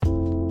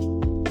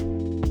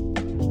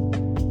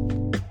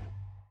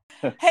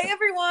Hey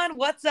everyone,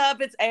 what's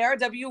up? It's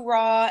ARW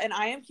RAW, and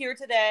I am here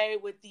today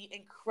with the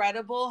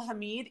incredible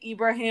Hamid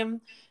Ibrahim,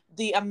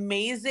 the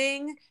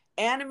amazing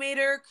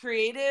animator,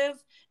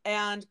 creative,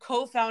 and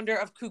co founder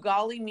of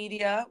Kugali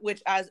Media,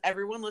 which, as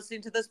everyone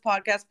listening to this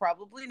podcast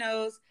probably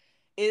knows,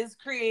 is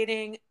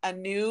creating a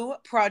new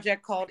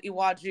project called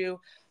IWAJU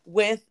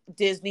with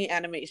Disney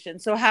Animation.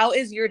 So, how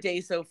is your day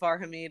so far,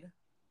 Hamid?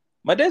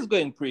 My day's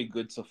going pretty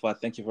good so far.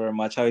 Thank you very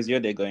much. How is your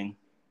day going?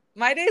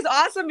 My day's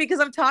awesome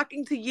because I'm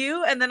talking to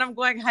you and then I'm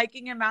going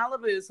hiking in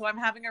Malibu. So I'm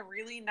having a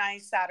really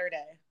nice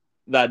Saturday.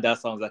 That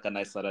sounds like a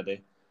nice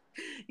Saturday.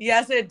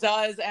 Yes, it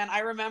does. And I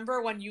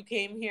remember when you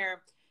came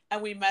here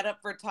and we met up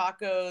for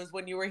tacos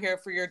when you were here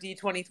for your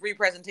D23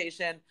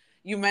 presentation,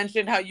 you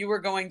mentioned how you were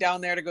going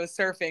down there to go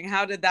surfing.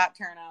 How did that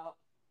turn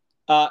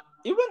out?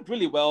 It went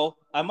really well.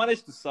 I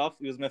managed to surf.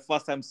 It was my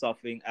first time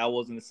surfing. I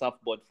was on the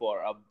surfboard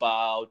for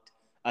about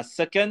a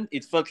second.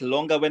 It felt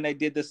longer when I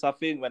did the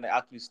surfing, when I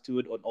actually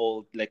stood on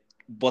all like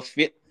both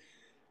feet.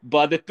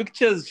 But the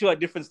pictures show a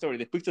different story.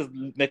 The pictures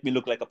make me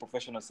look like a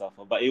professional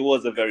surfer. But it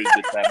was a very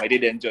good time. I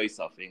did enjoy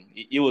surfing.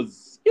 It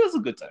was a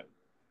good time.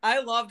 I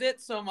loved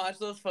it so much.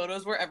 Those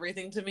photos were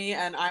everything to me.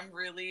 And I'm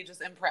really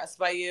just impressed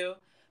by you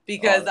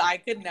because Uh, I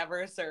could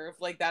never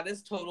surf. Like, that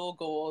is total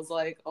goals.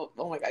 Like,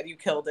 oh my God, you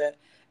killed it.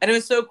 And it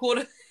was so cool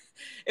to.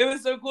 It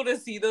was so cool to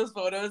see those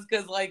photos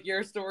because like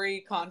your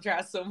story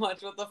contrasts so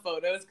much with the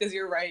photos because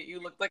you're right,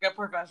 you looked like a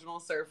professional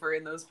surfer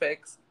in those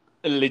pics.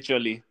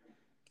 Literally.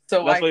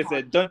 So That's why I iconic.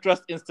 said don't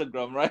trust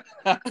Instagram, right?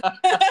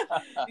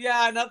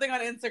 Yeah, nothing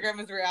on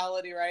Instagram is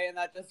reality, right? And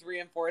that just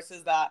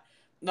reinforces that.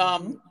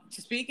 Mhm.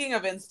 Speaking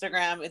of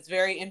Instagram, it's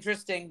very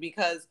interesting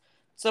because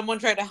someone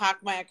tried to hack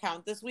my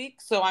account this week.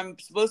 So I'm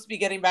supposed to be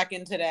getting back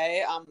in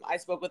today. I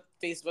spoke with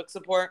Facebook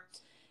support, Mhm.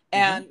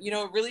 and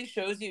it really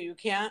shows you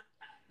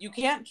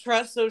can't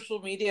trust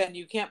social media, and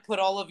you can't put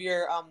all of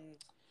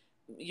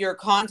your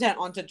content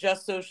onto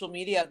just social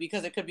media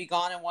because it could be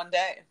gone in one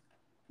day.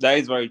 That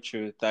is very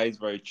true. That is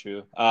very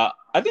true.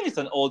 I think it's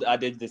an old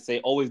adage. They say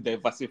always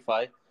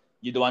diversify.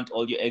 You don't want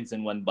all your eggs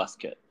in one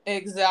basket.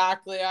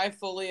 Exactly. I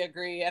fully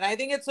agree. And I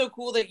think it's so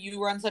cool that you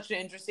run such an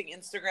interesting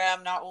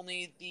Instagram, not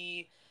only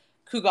the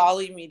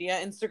Kugali Media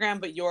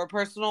Instagram, but your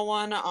personal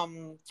one.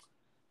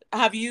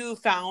 Have you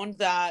found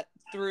that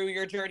through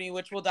your journey,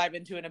 which we'll dive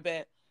into in a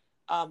bit,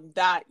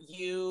 that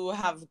you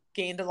have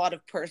gained a lot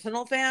of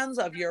personal fans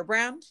of your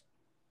brand?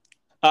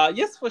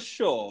 Yes, for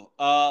sure.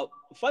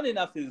 Fun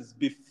enough is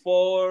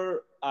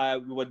before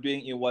we were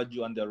doing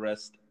Iwaju and the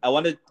rest, I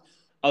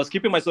was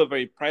keeping myself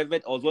very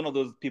private. I was one of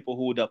those people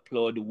who would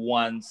upload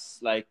once,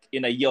 like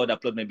in a year, I would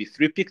upload maybe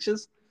 3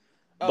 pictures.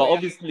 Oh But yeah.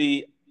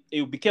 obviously,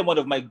 it became one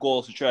of my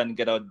goals to try and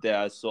get out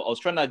there. So I was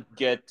trying to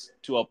get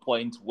to a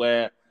point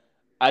where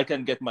I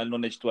can get my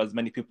knowledge to as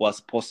many people as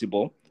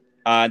possible.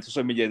 And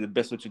social media is the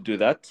best way to do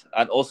that.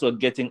 And also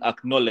getting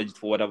acknowledged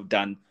for what I've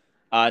done.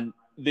 And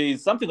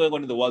there's something going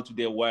on in the world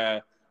today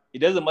where it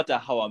doesn't matter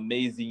how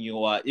amazing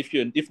you are.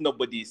 If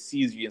nobody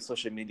sees you in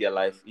social media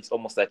life, it's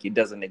almost like it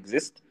doesn't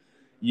exist.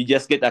 You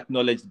just get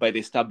acknowledged by the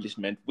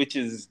establishment, which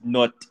is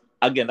not,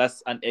 again,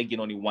 that's an egg in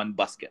only one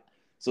basket.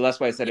 So that's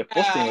why I started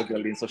posting Yeah.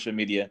 regularly in social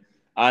media.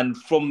 And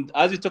from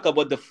as you talk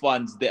about the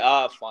funds, there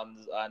are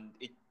funds, and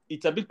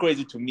it's a bit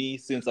crazy to me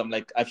since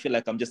I feel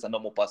like I'm just a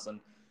normal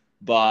person.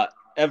 But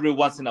every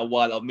once in a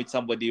while, I'll meet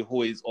somebody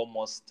who is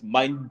almost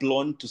mind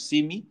blown to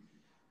see me.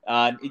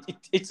 And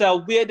it's a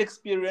weird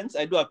experience.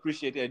 I do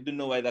appreciate it. I do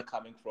know where they're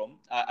coming from.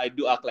 I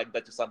do act like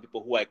that to some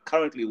people who I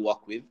currently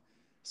work with,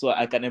 so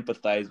I can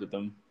empathize with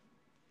them.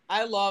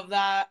 I love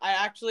that. I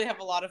actually have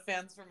a lot of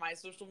fans for my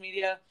social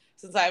media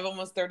since I have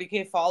almost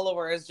 30K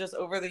followers. Just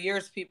over the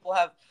years, people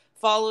have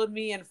followed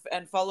me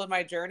and followed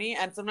my journey.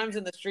 And sometimes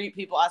in the street,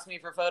 people ask me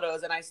for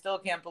photos, and I still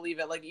can't believe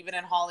it. Like, even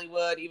in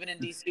Hollywood, even in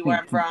DC, where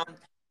I'm from,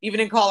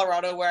 even in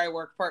Colorado, where I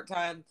work part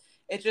time,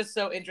 it's just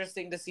so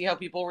interesting to see how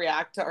people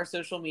react to our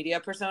social media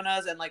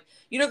personas. And, like,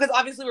 because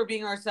obviously we're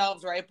being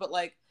ourselves, right? But,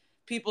 like,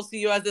 people see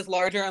you as this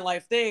larger than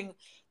life thing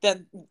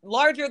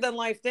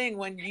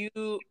when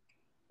you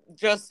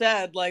just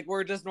said like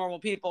we're just normal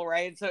people,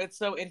 right? So it's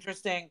so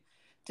interesting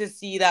to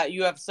see that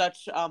you have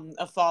such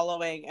a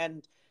following,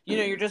 and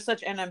you're just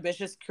such an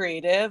ambitious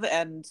creative,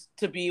 and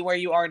to be where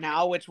you are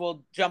now, which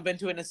we'll jump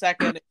into in a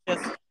second,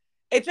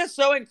 it's just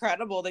so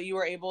incredible that you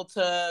were able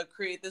to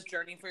create this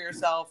journey for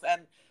yourself.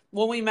 And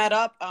when we met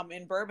up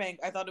in Burbank,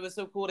 I thought it was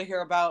so cool to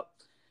hear about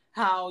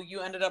how you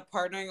ended up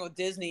partnering with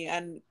Disney.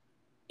 And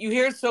you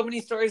hear so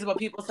many stories about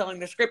people selling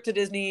their script to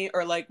Disney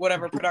or like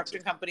whatever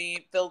production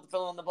company,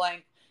 fill in the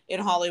blank, in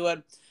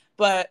Hollywood.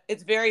 But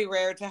it's very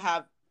rare to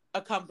have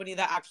a company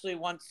that actually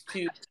wants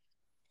to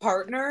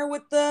partner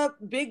with the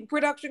big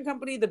production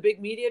company, the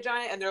big media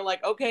giant, and they're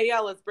like, okay, yeah,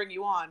 let's bring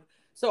you on.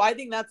 So I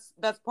think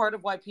that's part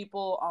of why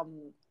people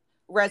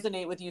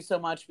resonate with you so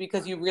much,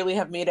 because you really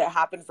have made it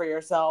happen for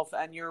yourself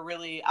and you're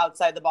really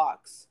outside the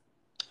box.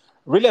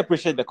 Really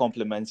appreciate the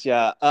compliments.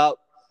 Yeah,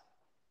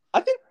 I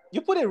think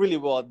you put it really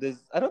well.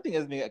 I don't think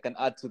there's anything I can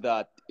add to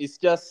that. It's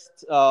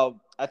just,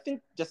 I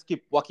think just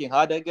keep working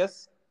hard, I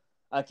guess,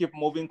 and keep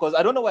moving because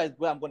I don't know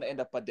where I'm going to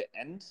end up at the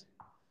end.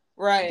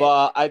 Right.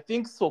 But I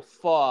think so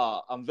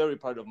far, I'm very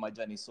proud of my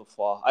journey so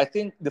far. I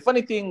think the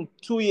funny thing,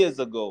 2 years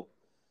ago,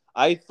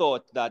 I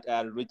thought that I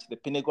had reached the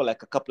pinnacle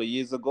like a couple of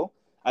years ago.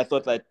 I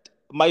thought that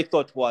my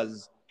thought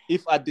was,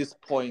 if at this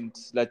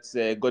point, let's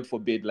say, God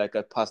forbid, like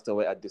I passed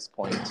away at this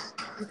point,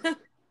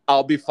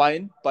 I'll be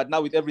fine. But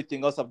now with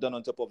everything else I've done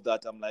on top of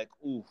that, I'm like,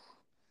 ooh,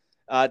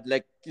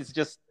 like it's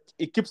just,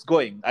 it keeps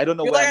going. I don't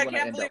know You're where like, I'm I gonna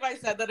can't end believe up. I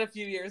said that a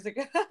few years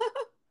ago.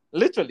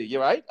 Literally,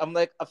 you're right. I'm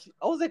like, I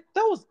was like,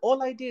 that was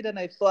all I did, and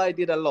I thought I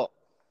did a lot,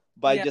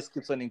 but it Yeah. just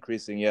keeps on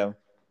increasing. Yeah.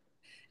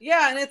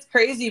 Yeah, and it's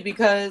crazy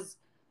because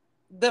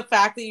the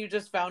fact that you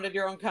just founded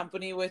your own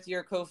company with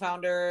your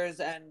co-founders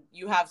and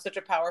you have such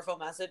a powerful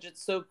message,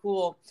 it's so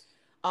cool.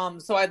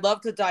 So I'd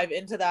love to dive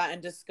into that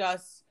and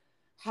discuss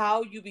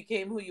how you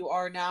became who you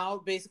are now,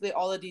 basically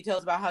all the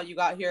details about how you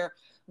got here,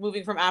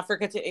 moving from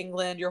Africa to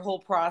England, your whole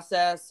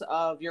process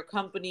of your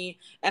company.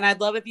 And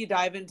I'd love if you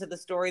dive into the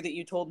story that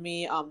you told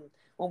me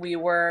when we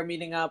were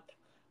meeting up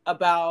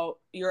about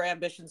your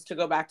ambitions to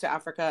go back to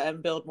Africa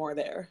and build more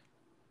there.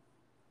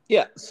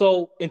 Yeah.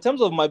 So in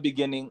terms of my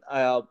beginning,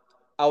 I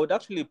would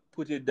actually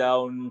put it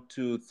down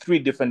to three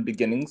different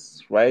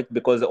beginnings, right?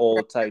 Because they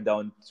all tie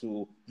down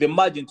to they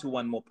merge into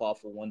one more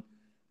powerful one.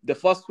 The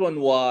first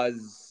one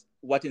was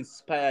what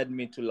inspired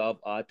me to love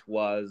art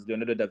was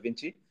Leonardo da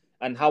Vinci,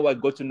 and how I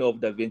got to know of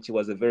Da Vinci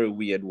was a very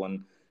weird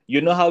one.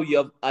 You know how you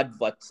have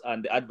adverts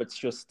and the adverts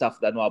show stuff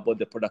that know about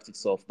the product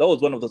itself. That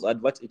was one of those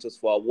adverts. It was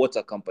for a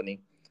water company,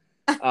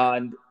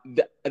 and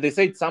they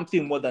said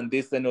something more than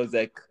this. Then it was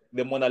like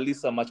the Mona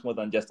Lisa, much more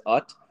than just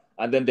art.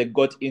 And then they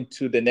got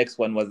into the next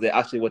one was the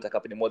actually water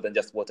company more than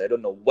just water. I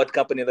don't know what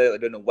company that is. I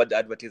don't know what the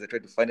advert is. I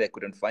tried to find it, I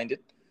couldn't find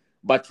it.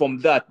 But from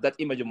that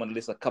image of Mona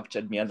Lisa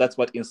captured me, and that's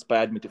what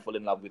inspired me to fall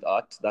in love with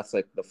art. That's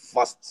like the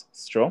first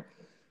straw.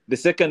 The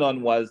second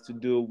one was to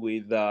do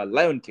with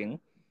Lion King,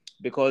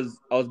 because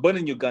I was born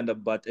in Uganda,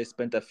 but I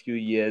spent a few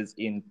years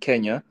in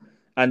Kenya.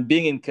 And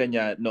being in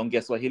Kenya,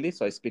 naongea Swahili,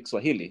 so I speak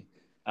Swahili.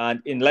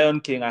 And in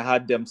Lion King, I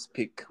had them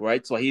speak,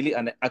 right, Swahili.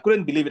 And I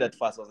couldn't believe it at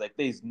first. I was like,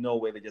 there is no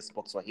way they just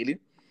spoke Swahili.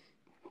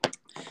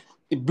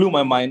 It blew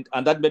my mind.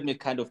 And that made me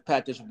kind of pay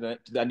attention to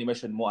the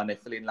animation more. And I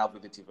fell in love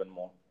with it even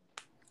more.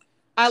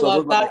 I So those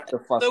love were that. like the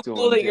It's so first two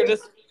cool ones, that yeah.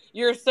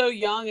 you're so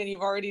young and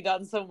you've already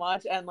done so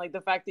much, and like the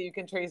fact that you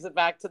can trace it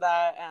back to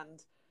that,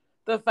 and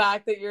the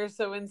fact that you're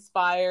so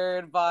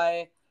inspired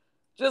by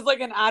just like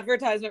an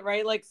advertisement,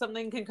 right? Like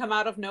something can come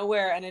out of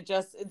nowhere and it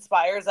just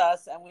inspires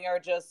us, and we are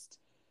just,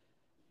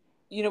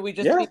 we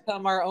just Yeah.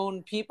 become our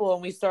own people,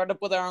 and we start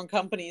up with our own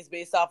companies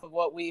based off of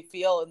what we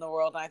feel in the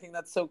world. And I think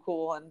that's so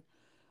cool. And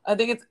I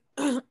think it's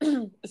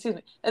excuse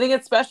me. I think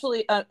it's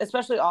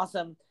especially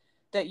awesome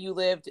that you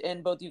lived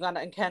in both Uganda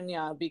and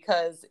Kenya,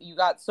 because you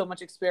got so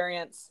much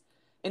experience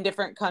in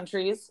different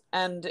countries,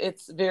 and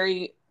it's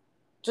very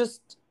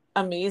just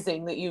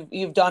amazing that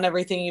you've done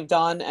everything you've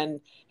done, and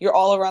you're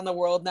all around the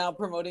world now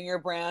promoting your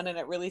brand, and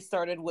it really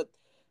started with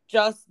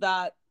just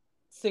that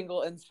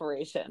single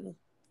inspiration.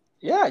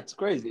 Yeah, it's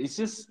crazy. It's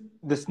just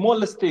the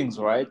smallest things,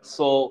 right?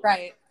 So,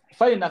 Right.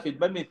 funny enough, it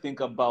made me think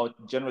about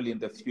generally in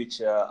the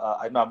future.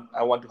 I know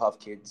I want to have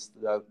kids.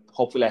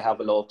 Hopefully, I have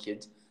a lot of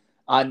kids,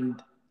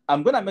 and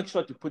I'm gonna make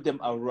sure to put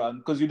them around,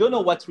 because you don't know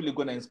what's really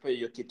gonna inspire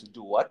your kid to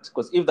do what.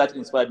 Because if that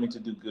inspired me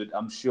to do good,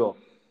 I'm sure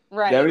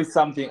there Right. is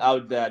something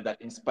out there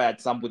that inspired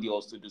somebody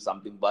else to do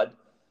something bad.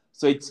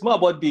 So it's more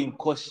about being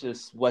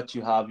cautious what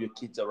you have your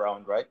kids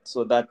around, right?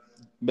 So that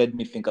made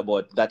me think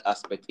about that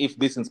aspect. If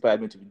this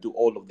inspired me to do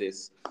all of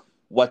this,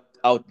 what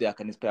out there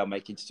can inspire my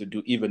kids to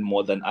do even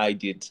more than I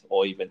did,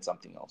 or even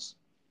something else?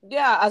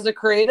 Yeah, as a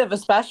creative,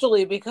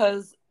 especially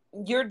because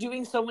you're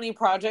doing so many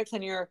projects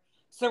and you're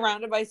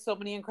surrounded by so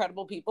many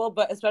incredible people,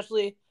 but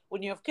especially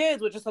when you have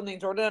kids, which is something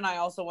Jordan and I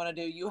also want to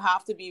do, you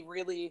have to be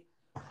really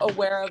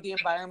aware of the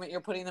environment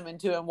you're putting them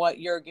into and what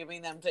you're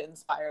giving them to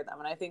inspire them.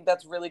 And I think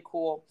that's really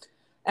cool.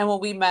 And when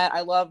we met,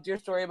 I loved your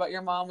story about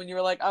your mom when you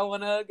were like, I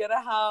want to get a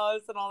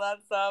house and all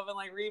that stuff and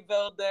like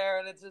rebuild there.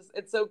 And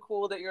it's so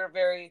cool that you're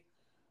very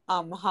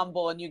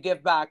humble and you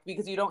give back,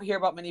 because you don't hear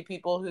about many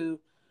people who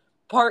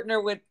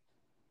partner with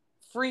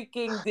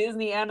freaking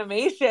Disney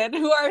animation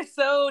who are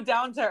so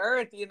down to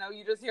earth. You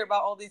just hear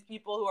about all these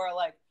people who are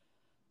like,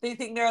 they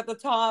think they're at the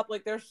top,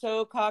 like they're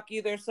so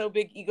cocky, they're so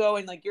big ego,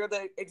 and like you're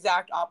the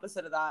exact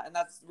opposite of that. And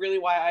that's really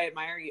why I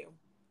admire you.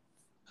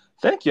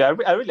 Thank you. I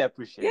really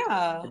appreciate it.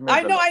 Yeah, It means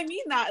I a know. lot. I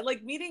mean that.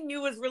 Like meeting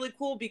you was really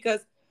cool, because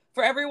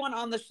for everyone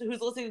on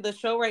who's listening to the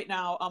show right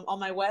now, all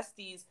my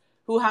Westies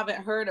who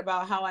haven't heard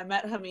about how I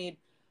met Hamid,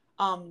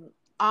 um,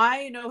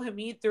 I know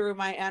Hamid through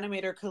my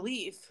animator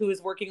Khalif, who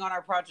is working on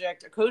our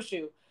project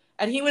Akoshu,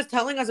 and he was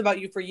telling us about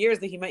you for years,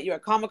 that he met you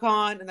at Comic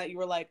Con and that you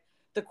were like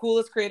the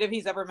coolest creative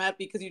he's ever met,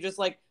 because you just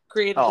like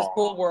created this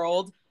whole Oh,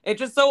 world. It's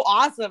just so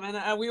awesome,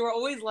 and we were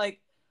always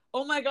like,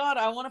 oh my god,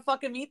 I want to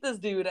fucking meet this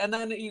dude. And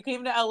then you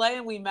came to LA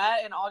and we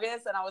met in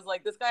August, and I was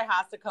like, this guy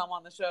has to come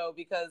on the show,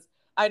 because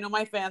I know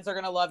my fans are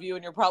gonna love you,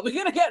 and you're probably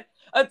gonna get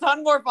a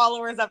ton more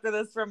followers after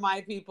this from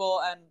my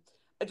people. And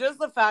just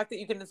the fact that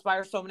you can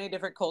inspire so many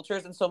different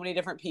cultures and so many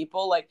different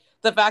people, like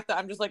the fact that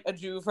I'm just like a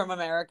Jew from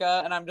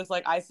America and I'm just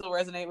like, I still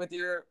resonate with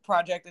your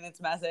project and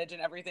its message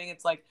and everything.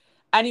 It's like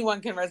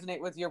anyone can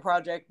resonate with your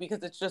project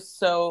because it's just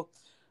so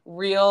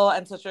real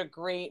and such a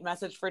great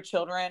message for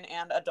children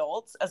and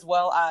adults, as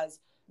well as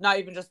not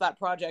even just that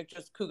project,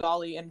 just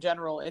Kugali in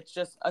general. It's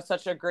just it's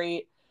such a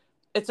great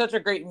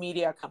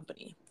media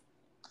company.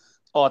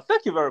 Oh,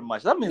 thank you very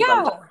much. That means a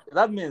lot. Yeah.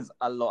 That means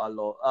a lot, a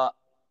lot. I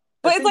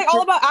But it's think like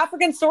all about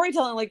African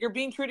storytelling. Like you're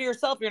being true to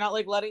yourself. You're not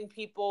like letting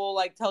people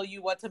like tell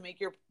you what to make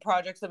your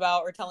projects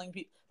about, or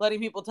letting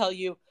people tell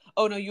you,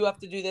 oh no, you have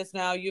to do this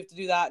now, you have to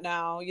do that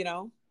now, you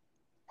know?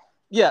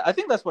 yeah, I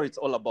think that's what it's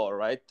all about,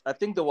 right? I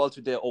think the world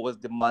today always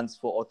demands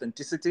for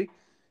authenticity,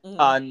 Mm-hmm.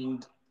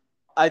 and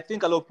I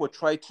think a lot of people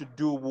try to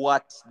do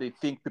what they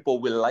think people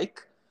will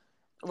like,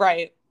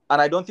 Right. and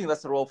I don't think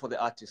that's the role for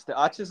the artist. The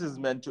artist is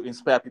meant to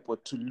inspire people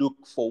to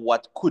look for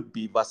what could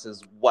be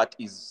versus what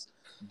is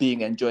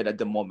being enjoyed at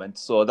the moment.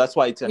 So that's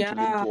why I tend to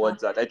lean Yeah.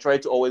 towards that. I try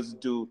to always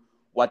do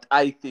what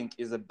I think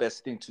is the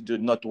best thing to do,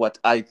 not what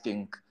I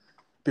think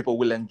people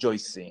will enjoy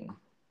seeing.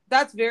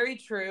 That's very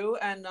true.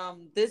 And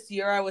this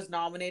year I was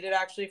nominated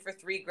actually for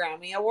 3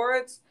 Grammy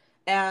Awards.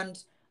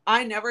 And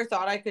I never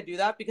thought I could do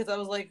that because I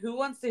was like, who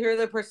wants to hear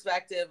the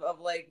perspective of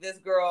like this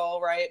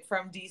girl, right,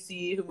 from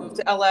DC who moved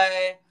to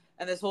LA,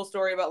 and this whole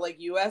story about like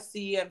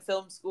USC and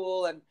film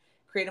school and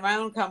creating my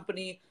own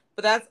company.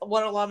 But that's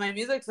what a lot of my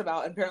music's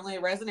about. And apparently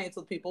it resonates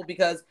with people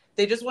because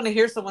they just want to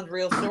hear someone's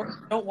real story.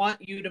 They don't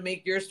want you to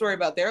make your story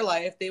about their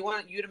life. They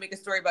want you to make a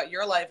story about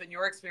your life and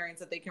your experience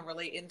that they can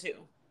relate into.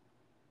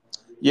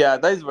 Yeah,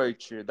 that is very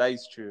true. That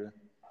is true.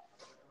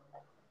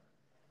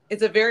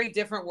 It's a very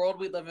different world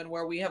we live in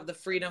where we have the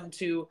freedom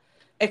to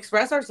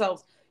express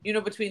ourselves, you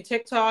know, between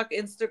TikTok,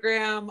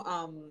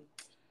 Instagram,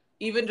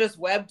 even just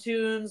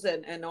webtoons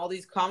and all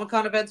these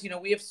Comic-Con events. You know,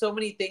 we have so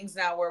many things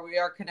now where we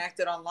are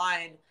connected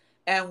online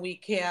and we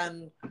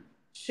can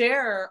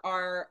share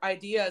our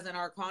ideas and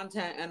our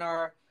content and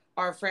our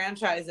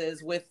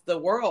franchises with the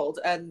world.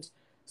 And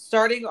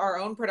starting our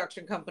own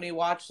production company,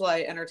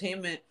 Watchlight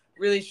Entertainment,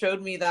 really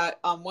showed me that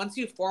once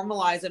you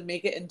formalize and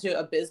make it into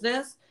a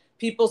business,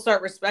 people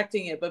start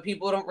respecting it, but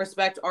people don't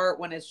respect art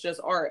when it's just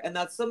art. And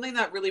that's something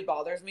that really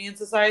bothers me in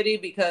society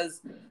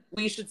because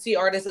we should see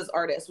artists as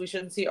artists. We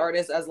shouldn't see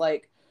artists as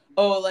like,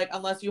 oh, like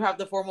unless you have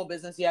the formal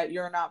business yet,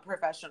 you're not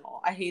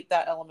professional. I hate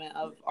that element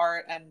of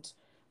art and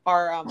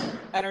our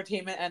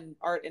entertainment and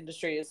art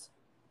industries.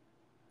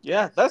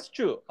 Yeah, that's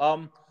true.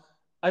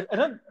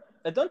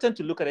 I don't tend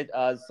to look at it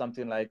as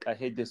something like I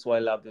hate this or I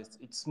love this.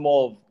 It's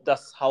more of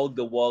that's how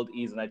the world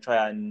is, and I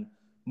try and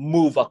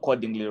move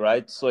accordingly,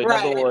 right? So in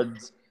other Right.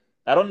 words,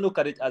 I don't look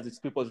at it as it's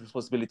people's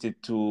responsibility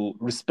to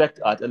respect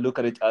art. I look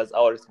at it as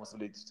our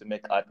responsibility to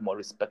make art more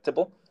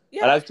respectable. I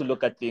Yeah. like to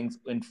look at things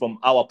from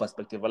our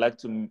perspective. I like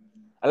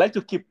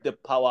to keep the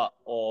power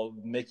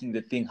of making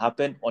the thing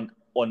happen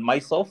on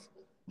myself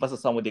versus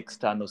somebody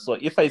external. So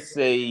if I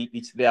say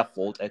it's their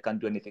fault, I can't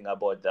do anything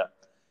about that.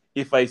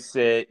 If I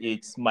say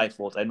it's my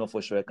fault, I know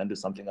for sure I can do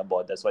something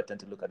about that. So I tend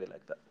to look at it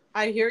like that.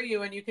 I hear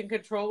you, and you can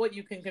control what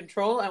you can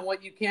control, and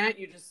what you can't,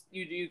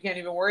 you can't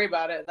even worry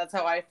about it. That's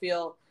how I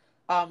feel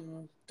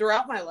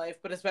throughout my life,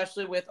 but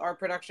especially with our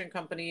production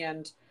company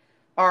and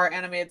our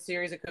animated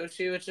series at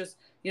Koshu. It's just,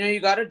 you know, you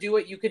got to do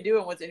what you can do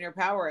and what's in your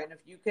power. And if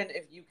you can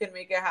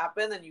make it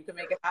happen, then you can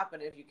make it happen.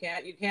 If you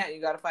can't, you can't.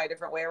 You got to find a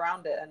different way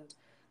around it. And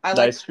I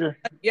That like, is true.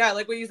 yeah, I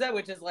like what you said,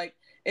 which is like,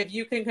 if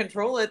you can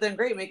control it, then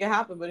great, make it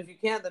happen. But if you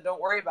can't, then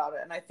don't worry about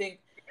it. And I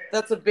think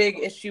that's a big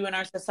issue in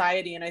our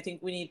society. And I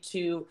think we need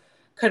to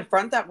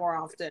confront that more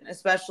often,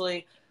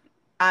 especially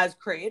as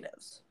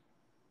creatives.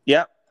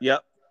 Yeah, yeah,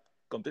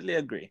 completely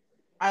agree.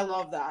 I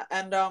love that.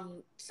 And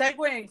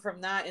segueing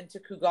from that into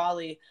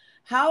Kugali,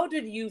 how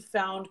did you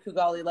found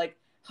Kugali? Like,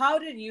 how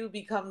did you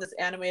become this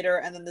animator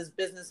and then this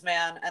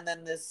businessman and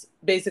then this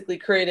basically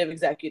creative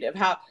executive?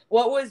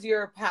 What was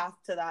your path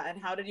to that,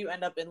 and how did you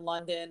end up in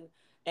London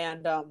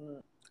and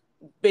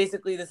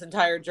basically this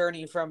entire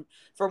journey from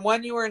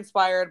when you were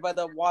inspired by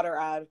the water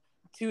ad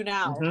to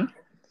now? Hmm.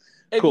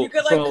 If you Cool.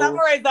 could like So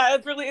summarize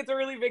that, it's a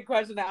really big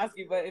question to ask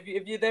you. But if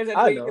you there's any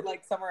I way you know. could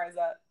like summarize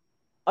that.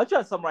 I'll try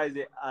to summarize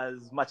it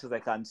as much as I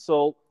can.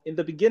 So in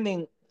the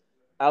beginning,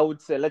 I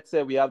would say, let's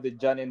say we have the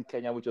journey in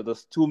Kenya, which are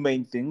those two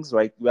main things,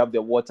 right? We have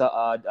the water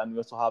ad and we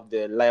also have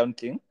the Lion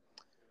King.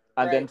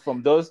 And then Right.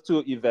 from those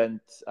two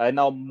events, I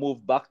now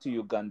moved back to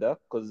Uganda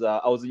because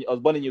I was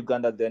born in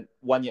Uganda. Then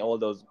 1 year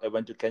old, I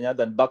went to Kenya.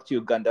 Then back to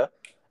Uganda.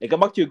 I came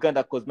back to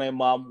Uganda because my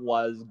mom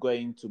was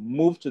going to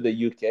move to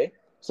the UK.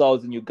 So I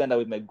was in Uganda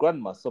with my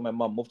grandma. So my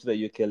mom moved to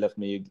the UK, left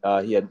me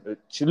here.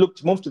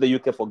 Moved to the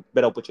UK for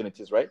better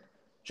opportunities, right?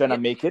 Trying to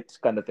Yeah. make it,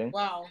 kind of thing.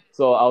 Wow.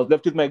 So I was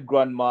left with my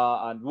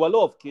grandma, and we were a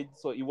lot of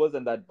kids, so it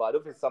wasn't that bad.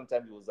 Obviously,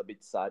 sometimes it was a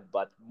bit sad,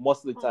 but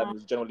most of the time Aw. it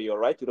was generally all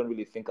right. You don't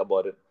really think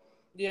about it.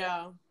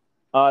 Yeah.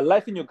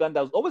 Life in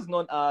Uganda was always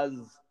known as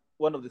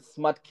one of the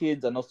smart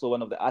kids and also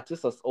one of the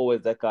artists. That's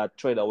always like a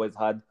trait I always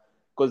had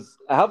because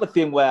I have a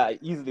thing where I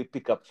easily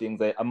pick up things.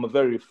 I'm a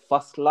very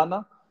fast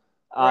learner.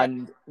 Right.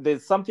 And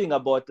there's something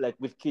about like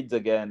with kids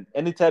again,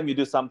 anytime you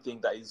do something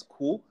that is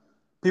cool,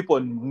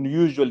 people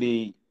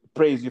usually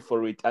praise you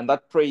for it. And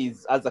that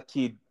praise as a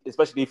kid,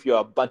 especially if you're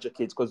a bunch of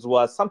kids, because there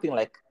was something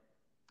like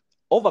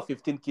over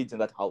 15 kids in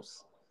that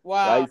house,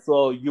 Wow. right?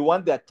 So you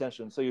want their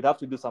attention. So you'd have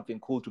to do something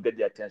cool to get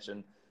their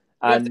attention.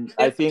 You have to And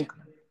I gift. think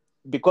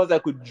because I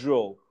could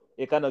draw,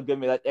 it kind of gave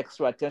me that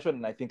extra attention.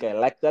 And I think I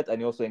like that.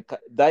 And it also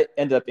that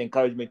ended up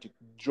encouraging me to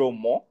draw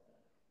more.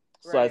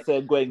 So I Right.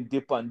 started going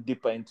deeper and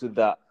deeper into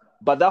that.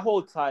 But that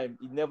whole time,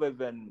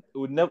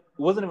 it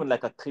wasn't even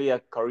like a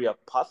clear career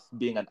path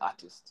being an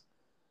artist.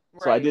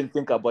 So I Right. didn't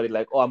think about it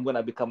like, oh, I'm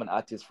gonna become an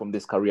artist from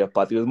this career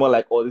path. It was more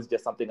like, oh, this is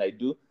just something I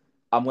do.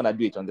 I'm gonna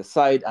do it on the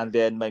side, and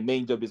then my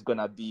main job is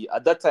gonna be.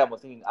 At that time, I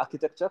was thinking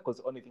architecture because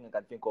the only thing I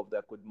can think of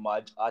that could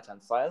merge art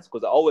and science.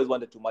 Because I always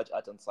wanted to merge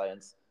art and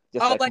science,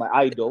 just Oh, like like my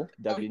idol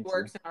Da how he Vinci.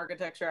 works in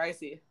architecture. I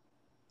see.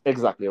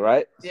 Exactly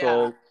right. Yeah.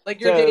 So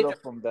Like your day started job. off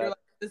from You're that. like,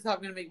 this is how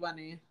I'm gonna make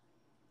money.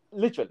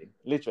 Literally,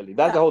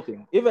 that's Yeah. the whole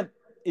thing. Even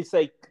it's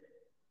like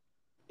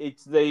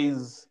it's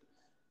there's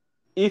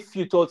if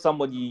you told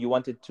somebody you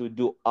wanted to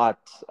do art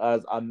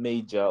as a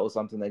major or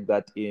something like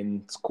that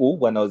in school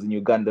when I was in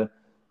Uganda,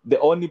 the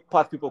only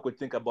path people could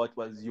think about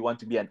was you want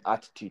to be an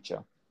art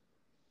teacher.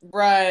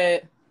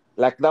 Right.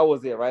 Like that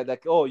was it, right?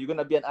 Like, oh, you're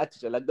gonna be an art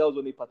teacher. Like that was the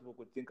only part people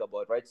could think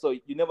about, right? So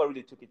you never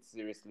really took it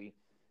seriously.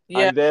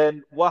 Yeah. And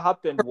then what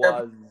happened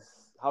was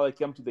how I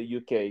came to the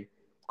UK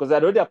because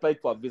I'd already applied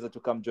for a visa to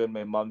come join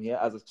my mom here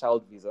as a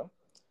child visa.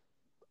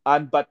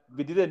 And but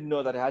we didn't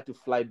know that I had to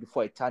fly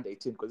before I turned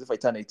 18 because if I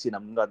turn 18,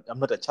 I'm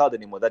not a child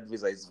anymore. That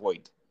visa is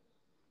void.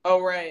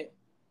 Oh, right.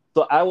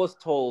 So I was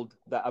told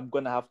that I'm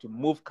gonna have to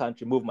move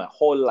country, move my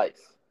whole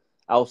life.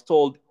 I was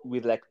told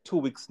with like 2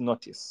 weeks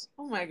notice.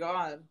 Oh my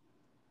God.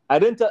 I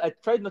didn't tell. I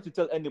tried not to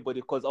tell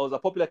anybody because I was a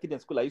popular kid in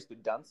school. I used to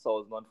dance, so I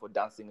was known for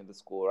dancing in the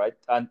school, right?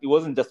 And it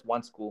wasn't just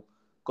one school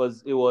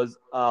because it was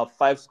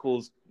five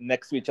schools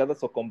next to each other,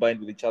 so combined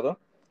with each other.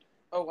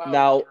 Oh wow.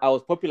 Now I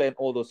was popular in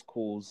all those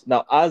schools.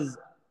 Now, as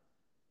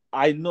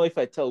I know, if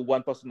I tell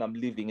one person I'm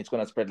leaving, it's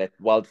gonna spread like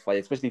wildfire,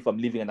 especially if I'm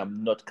leaving and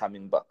I'm not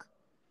coming back,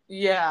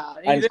 Yeah.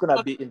 and You it's didn't gonna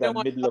want. be in You the didn't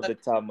want middle to of let.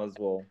 the term as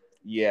well.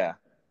 Yeah,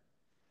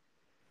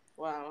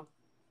 Wow.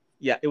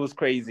 yeah, it was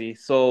crazy.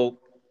 So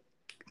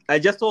I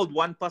just told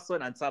one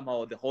person, and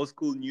somehow the whole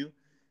school knew.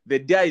 The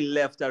day I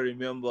left, I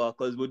remember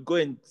because we'd go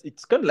in.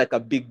 It's kind of like a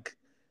big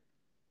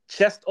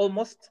chest,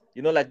 almost.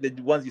 You know, like the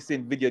ones you see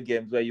in video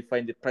games where you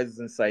find the prizes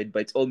inside,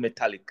 but it's all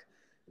metallic.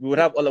 We would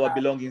have all our Yeah.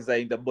 belongings there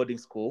in the boarding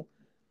school.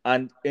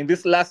 And in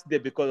this last day,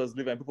 because I was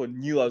leaving, people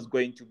knew I was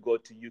going to go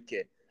to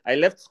UK. I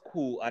left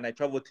school and I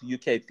traveled to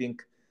UK. I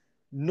think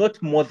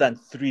not more than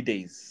 3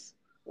 days.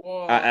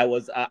 Whoa. I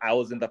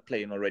was in the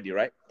plane already,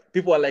 right?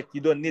 People were like,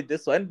 "You don't need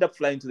this," so I ended up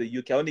flying to the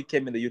UK. I only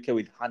came in the UK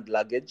with hand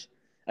luggage,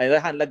 and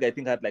that hand luggage I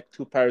think had like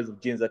two pairs of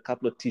jeans, a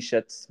couple of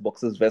t-shirts,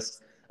 boxers,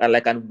 vests,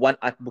 and one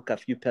art book, a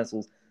few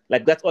pencils.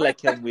 Like that's all I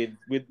came with.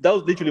 With that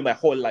was literally my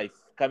whole life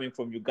coming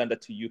from Uganda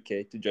to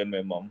UK to join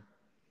my mom.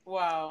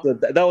 Wow. So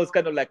that was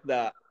kind of like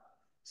the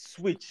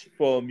switch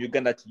from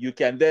Uganda to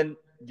UK, and then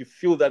you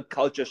feel that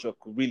culture shock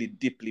really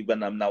deeply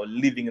when I'm now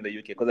living in the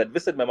UK because I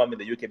visited my mom in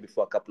the UK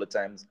before a couple of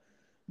times,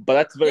 but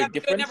that's very Yeah, but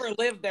you had different. never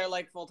lived there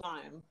like full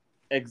time.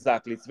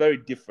 Exactly, it's very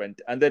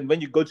different. And then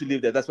when you go to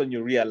live there, that's when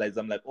you realize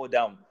I'm like, oh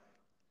damn,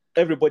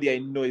 everybody I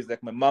know is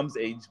like my mom's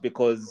age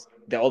because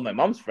they're all my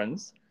mom's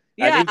friends.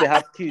 And Yeah. if they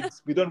have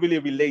kids, we don't really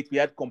relate. We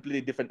had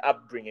completely different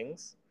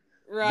upbringings.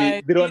 They,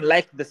 Right. they don't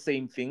like the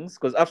same things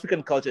because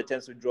African culture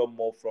tends to draw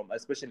more from,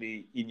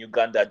 especially in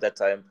Uganda at that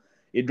time,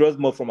 it draws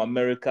more from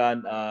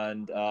American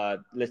and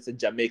let's say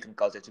Jamaican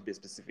culture to be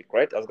specific,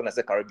 right? I was gonna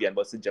say Caribbean,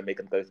 but it's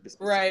Jamaican culture to be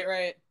specific. Right.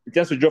 Right. It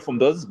tends to draw from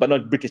those, but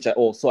not British at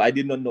all. So I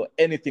did not know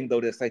anything that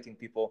was exciting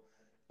people.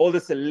 All the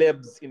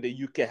celebs in the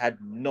UK had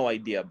no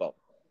idea about.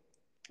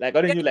 Like I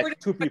only Yeah, knew you were like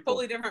just two in a people.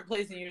 totally different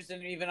place, and you just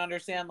didn't even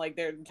understand like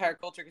their entire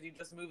culture because you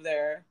just moved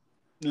there.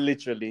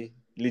 Literally.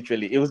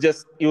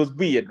 It was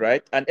weird,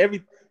 right? And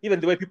even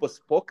the way people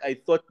spoke, I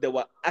thought they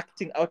were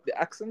acting out the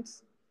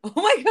accents. Oh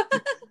my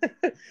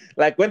God.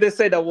 Like when they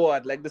said a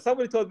word, like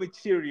somebody told me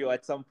Cheerio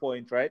at some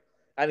point, right?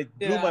 And it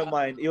blew my Yeah.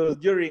 mind. It was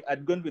during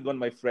I'd gone with one of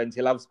my friends.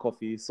 He loves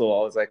coffee, so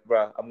I was like,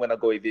 "Bruh, I'm gonna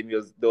go with him."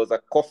 There was a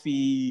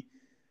coffee.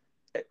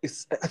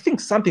 I think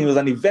something it was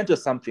an event or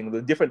something.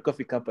 The different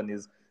coffee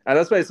companies, and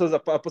that's why I saw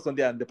a person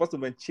there, and the person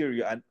went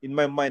Cheerio. And in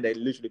my mind, I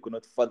literally could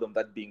not fathom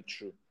that being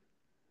true.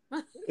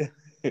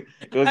 It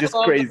was I just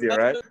love that. crazy, That's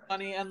right? so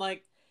funny. And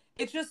like,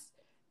 it's just,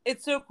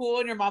 it's so cool.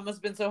 And your mom must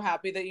have been so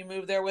happy that you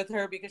moved there with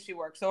her because she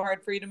worked so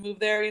hard for you to move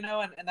there, and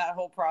that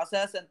whole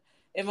process. And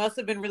it must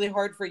have been really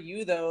hard for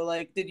you, though.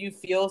 Like, did you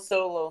feel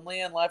so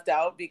lonely and left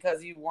out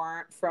because you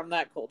weren't from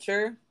that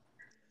culture?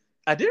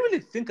 I didn't really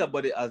think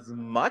about it as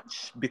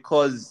much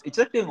because it's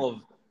a thing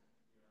of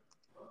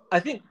I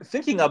think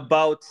thinking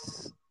about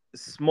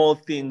small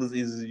things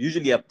is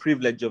usually a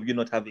privilege of you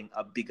not having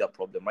a bigger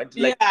problem, right?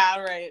 Yeah, Like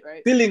right,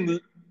 right. feeling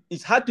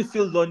it's hard to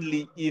feel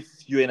lonely if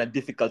you're in a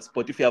difficult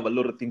spot, if you have a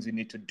lot of things you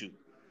need to do.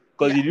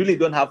 Because Yeah, you really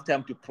don't have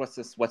time to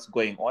process what's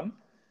going on.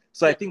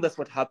 So I yeah, think that's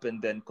what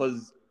happened then.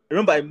 Because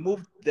remember I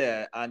moved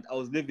there and I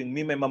was living,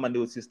 me, my mom, and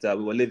little sister,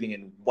 we were living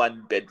in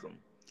one bedroom.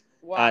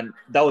 Wow. And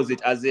that was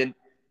it. As in,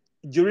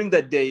 during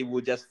the day, we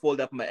would just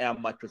fold up my air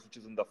mattress, which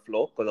is on the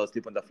floor, because I was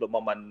sleep on the floor.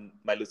 Mom and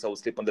my little sister would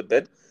sleep on the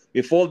bed.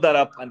 We fold that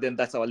up, and then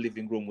that's our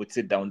living room. We'd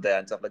sit down there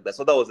and stuff like that.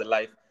 So that was a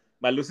life.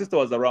 My little sister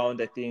was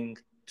around, I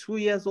think, 2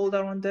 years old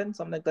around then,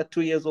 something like that.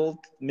 2 years old,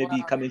 maybe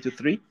Wow. coming to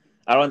three,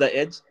 around the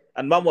edge.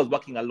 And mom was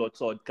working a lot,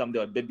 so I'd come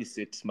there and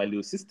babysit my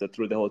little sister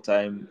through the whole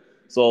time.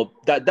 So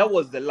that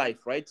was the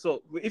life, right?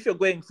 So if you're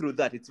going through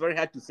that, it's very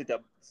hard to sit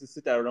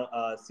around,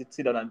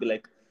 sit down and be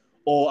like,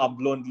 oh, I'm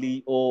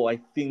lonely. Oh, I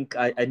think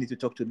I need to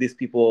talk to these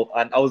people.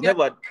 And Yeah.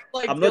 Like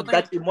I'm not feeling.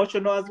 that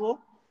emotional as well.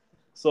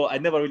 So I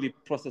never really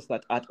processed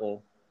that at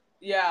all.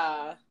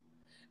 Yeah.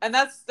 And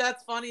that's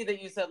funny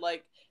that you said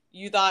like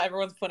you thought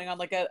everyone's putting on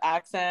like an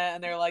accent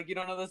and they're like you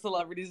don't know the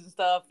celebrities and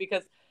stuff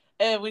because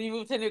when you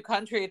move to a new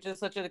country it's just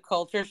such a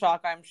culture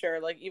shock, I'm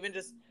sure. Like even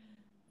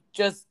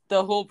just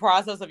the whole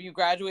process of you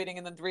graduating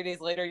and then 3 days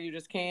later you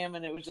just came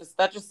and it was just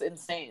that's just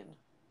insane.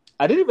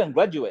 I didn't even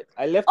graduate.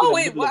 I left in Oh the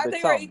wait, middle of what? I the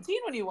thought you were term. 18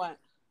 when you went.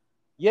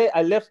 Yeah,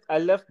 I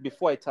left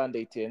before I turned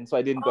 18, so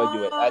I didn't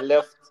graduate. I Oh,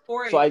 left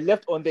before so I 18.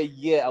 left on the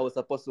year I was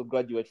supposed to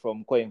graduate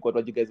from quote unquote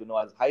what you guys will know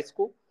as high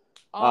school.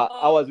 Oh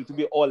Ours to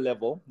be all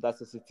level. That's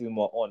the system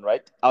we're on,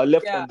 right? I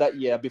left yeah. on that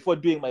year before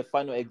doing my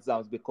final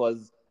exams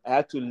because I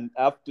had to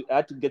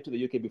get to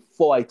the UK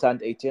before I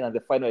turned 18, and the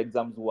final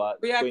exams were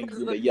But yeah, going because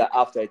to be of the the year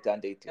after I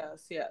turned 18.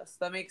 yes,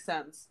 that makes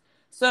sense.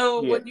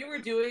 So Yeah, when you were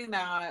doing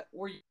that,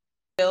 were you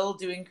still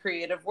doing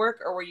creative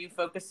work or were you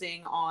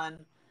focusing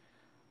on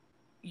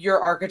your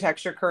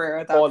architecture career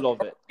at that point? all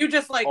of it, You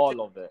just like all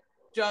of it.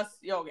 just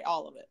okay,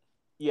 all of it.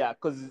 Yeah,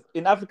 because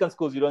in African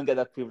schools you don't get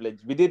that privilege.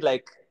 We did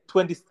like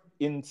 20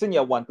 in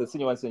senior one, because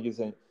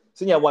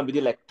senior one we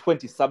did like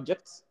 20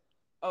 subjects.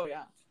 Oh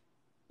yeah.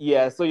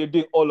 Yeah, so you're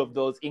doing all of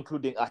those,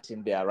 including art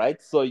in there,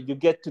 right? So you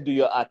get to do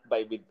your art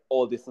by with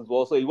all this as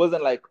well. So it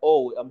wasn't like,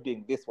 oh, I'm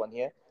doing this one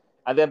here.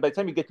 And then by the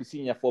time you get to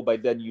senior four, by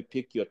then you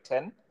pick your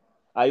 10.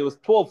 It was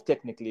 12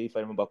 technically, if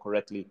I remember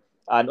correctly.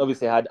 And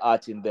obviously I had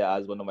art in there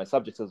as one of my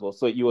subjects as well.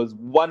 So it was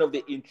one of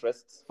the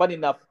interests. Funny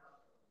enough,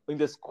 in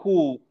the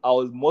school, I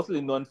was mostly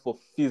known for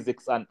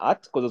physics and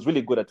art because I was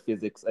really good at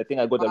physics. I think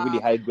I got a really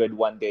Wow. high grade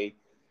one day,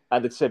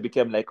 and the teacher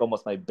became like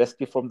almost my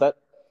bestie from that.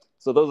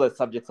 So those are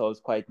subjects I was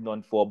quite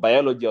known for.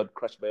 Biology, I'd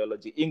crush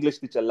biology. English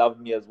teacher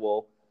loved me as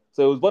well.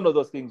 So it was one of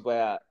those things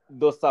where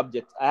those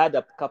subjects, I had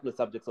a couple of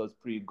subjects I was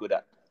pretty good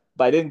at,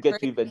 but I didn't get to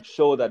Great. even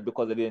show that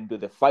because I didn't do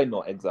the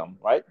final exam,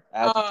 right?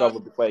 I had to Uh,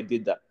 travel before I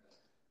did that.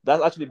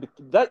 That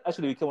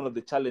actually became one of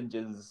the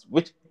challenges,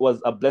 which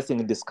was a blessing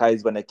in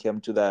disguise when I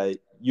came to the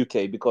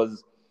UK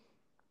because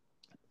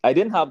I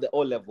didn't have the O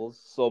levels,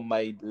 so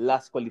my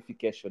last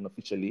qualification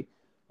officially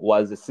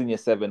was the senior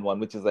seven one,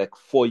 which is like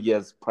 4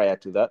 years prior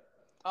to that.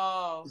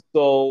 oh,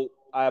 So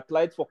I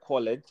applied for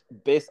college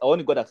based. I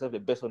only got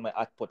accepted based on my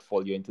art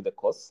portfolio into the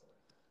course,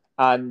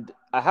 and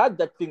I had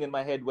that thing in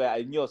my head where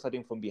I knew I was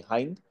starting from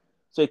behind.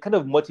 So it kind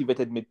of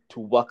motivated me to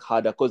work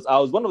harder because I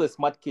was one of the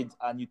smart kids,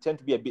 and you tend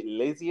to be a bit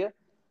lazier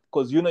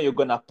because you know you're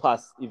gonna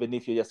pass even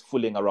if you're just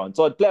fooling around.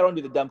 So I'd play around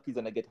with the damn kids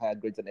and I get higher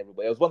grades than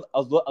everybody. I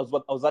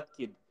was that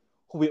kid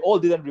who we all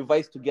didn't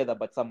revise together,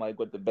 but somehow I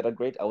got the better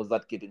grade. I was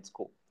that kid in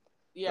school,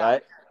 yeah.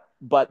 right?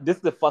 But this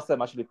is the first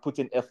time actually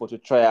putting effort to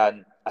try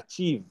and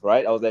achieve,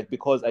 right? I was like,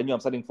 because I knew I'm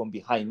starting from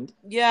behind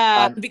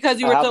Yeah, and because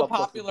you I were have so a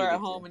popular at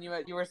possibility. home and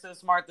you were so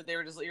smart that they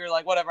were just you're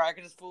like whatever, I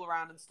could just fool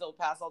around and still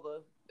pass all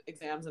the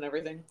exams and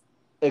everything.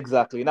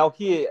 Exactly. Now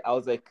here I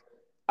was like,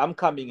 I'm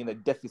coming in a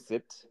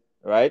deficit,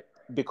 right?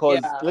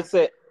 Because Yeah. let's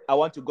say I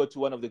want to go to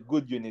one of the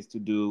good unis to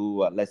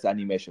do let's say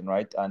animation,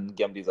 right? And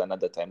game design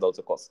at the time. That was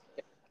the course.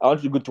 I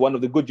wanted to go to one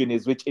of the good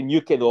unis, which in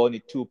UK there were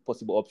only two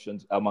possible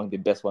options. Among the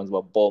best ones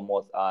were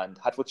Bournemouth and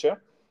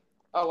Hertfordshire.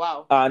 Oh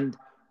wow. And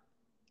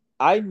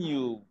I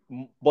knew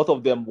both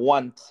of them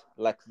want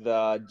like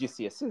the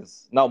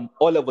GCSEs. Now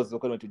all levels are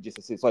going to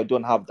GCSEs, so I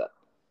don't have that.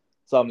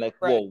 So I'm like,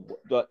 Right.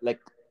 whoa, like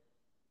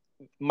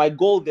my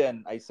goal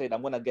then, I said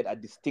I'm gonna get a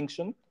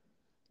distinction,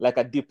 like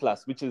a D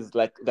plus, which is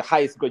like the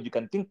highest grade you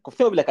can think of,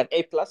 like an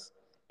A plus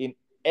in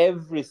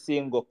every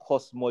single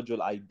course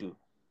module I do.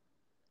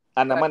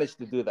 And I Right. managed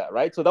to do that,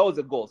 right? So that was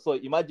the goal. So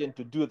imagine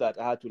to do that,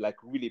 I had to like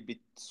really be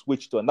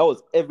switched on. That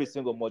was every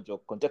single module,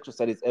 contextual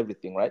studies,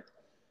 everything, right?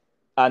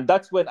 And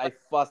that's when I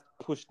first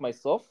pushed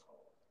myself.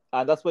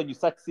 And that's when you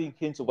start seeing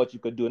hints of what you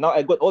could do. Now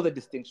I got all the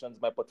distinctions.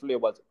 My portfolio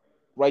was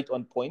right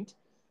on point.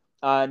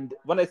 And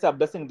when I say a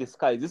blessing in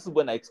disguise, this is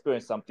when I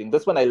experienced something.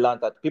 That's when I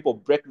learned that people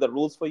break the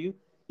rules for you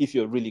if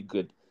you're really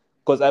good.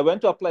 Because I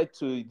went to apply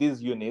to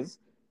these unis,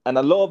 and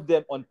a lot of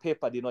them on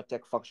paper did not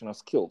take functional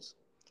skills.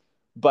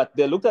 But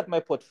they looked at my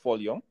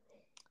portfolio,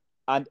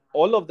 and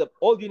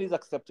all unis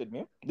accepted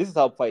me. This is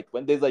how far it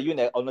went. There's a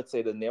uni, I'll not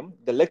say the name.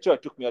 The lecturer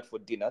took me out for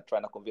dinner,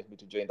 trying to convince me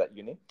to join that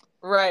uni.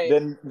 Right.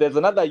 Then there's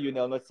another uni,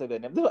 I'll not say the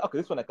name. Okay,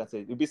 this one I can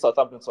say. It'll be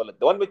Southampton Solid.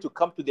 They want me to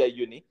come to their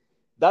uni.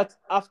 That's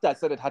after I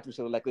started Hartwich.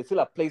 Like, there's still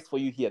a place for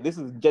you here. This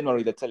is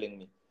January, they're telling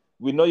me.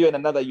 We know you're in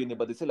another uni,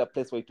 but there's still a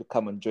place for you to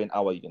come and join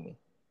our uni.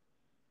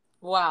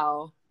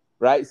 Wow.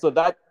 right? So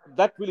that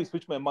really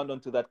switched my mind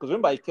onto that because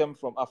remember I came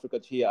from Africa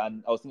to here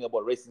and I was thinking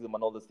about racism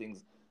and all those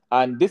things,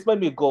 and this made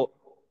me go,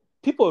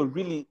 people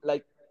really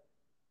like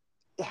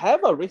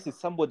however racist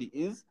somebody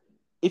is,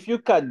 if you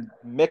can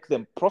make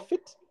them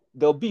profit,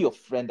 they'll be your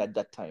friend at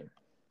that time.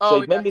 So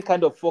Oh it yeah. made me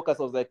kind of focus.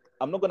 I was like,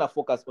 I'm not gonna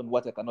focus on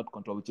what I cannot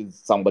control, which is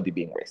somebody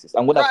being racist.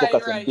 I'm gonna Right,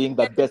 focus on right. You being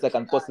the can't best I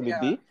control can that. possibly Yeah.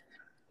 be.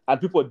 And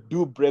people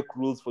do break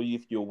rules for you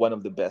if you're one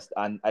of the best.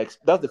 And that's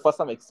the first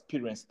time I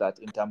experienced that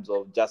in terms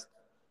of just,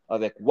 I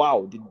was like,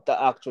 wow, did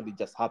that actually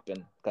just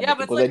happen? Kind Yeah, of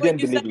but thing. it's Because I like what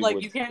didn't you said, believe it like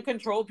would. you can't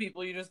control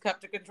people, you just have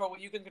to control what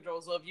you can control.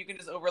 So if you can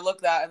just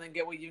overlook that and then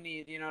get what you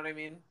need, you know what I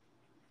mean?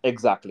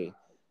 Exactly.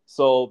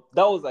 So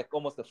that was like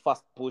almost the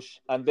first push.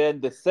 And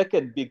then the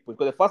second big push,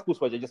 because the first push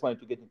was I just wanted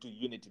to get into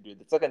uni to do it.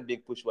 The second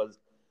big push was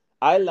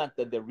I learned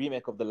that the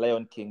remake of The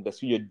Lion King, the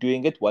studio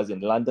doing it, was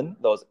in London.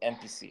 That was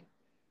NPC.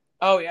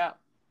 Oh yeah.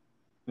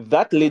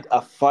 That lit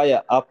a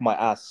fire up my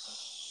ass.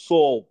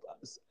 So,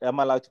 am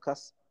I allowed to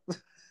cuss?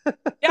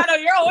 Yeah, no,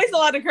 you're always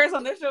allowed to curse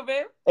on this show,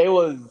 babe. It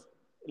was,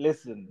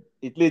 listen,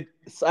 it lit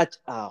such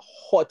a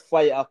hot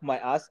fire up my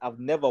ass. I've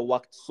never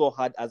worked so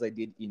hard as I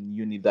did in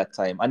uni that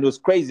time. And it was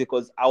crazy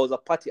because I was a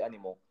party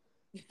animal,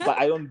 but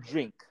I don't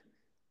drink.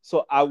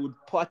 So I would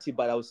party,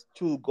 but I would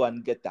still go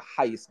and get the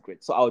highest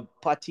grade. So I would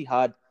party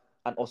hard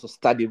and also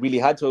study really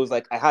hard. So it was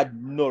like I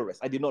had no rest.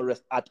 I did not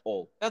rest at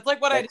all. That's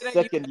like what I Like did at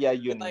uni. second year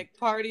I'd, uni. like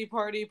party,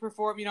 party,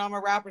 perform. You know, I'm a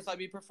rapper, so I'd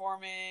be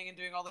performing and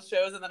doing all the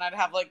shows, and then I'd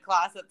have like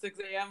class at 6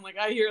 a.m. Like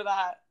I hear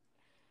that.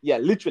 Yeah,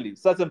 literally.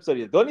 So I'm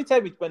sorry. The only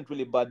time it went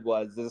really bad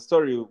was there's a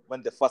story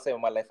when the first time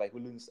in my life I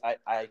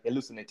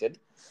hallucinated.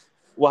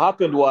 What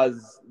happened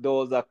was there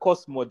was a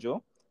course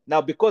module.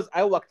 Now, because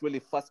I worked really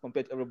fast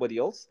compared to everybody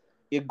else,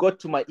 it got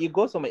to my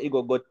ego. So my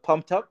ego got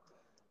pumped up.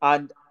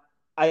 And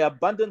I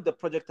abandoned the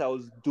project I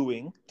was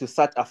doing to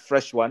start a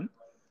fresh one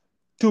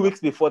 2 weeks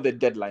before the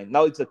deadline.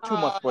 Now it's a 2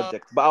 month Uh,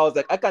 project, but I was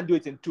like, I can do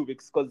it in 2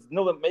 weeks because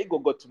no, my ego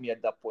got to me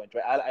at that point,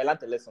 right? I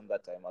learned a lesson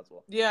that time as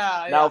well.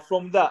 yeah, yeah. Now,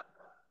 from that,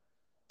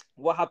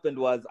 what happened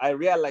was I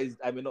realized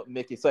I may not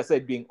make it. So I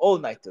started doing all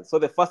nighters. So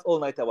the first all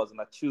nighter was on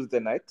a Tuesday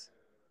night.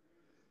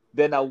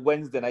 Then a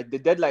Wednesday night. The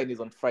deadline is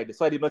on Friday.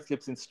 So I did not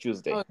sleep since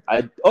Tuesday. Oh,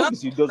 I that's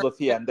obviously doze the off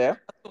here worst and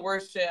there. That's the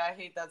worst shit. I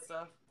hate that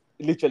stuff.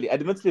 Literally, I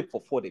did not sleep for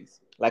 4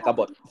 days. Like Oh,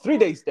 about 3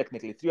 days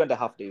technically,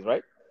 3.5 days,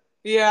 right?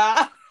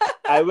 yeah.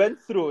 I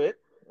went through it,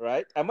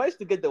 right? I managed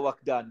to get the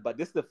work done, but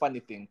this is the funny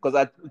thing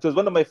because it was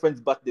one of my friend's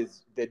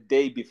birthdays the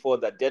day before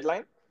the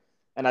deadline,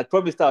 and I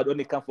promised I would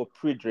only come for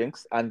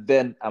pre-drinks and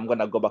then I'm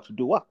gonna go back to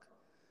do work.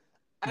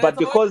 And But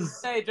it's always because,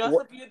 say just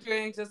a few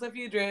drinks, just a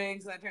few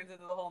drinks, and it turns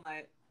into the whole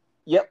night.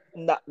 yep,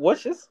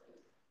 watch this.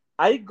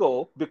 I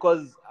go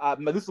because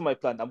this is my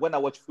plan. I'm gonna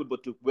watch football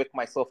to wake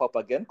myself up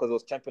again because it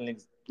was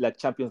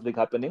Champions League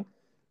happening.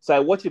 So I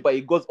watch it, but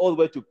it goes all the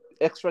way to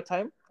extra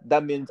time.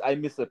 That means I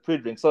miss a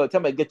pre-drink. So by the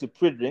time I get to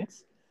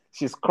pre-drinks,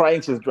 she's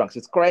crying, she's drunk,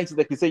 she's crying. She's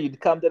like, "You say you'd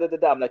come, da da da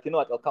da." I'm like, you know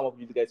what? I'll come up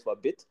with you guys for a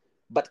bit.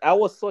 But I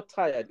was so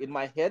tired in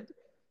my head.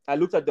 I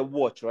looked at the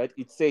watch. Right,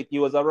 it said it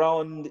was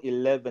around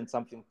 11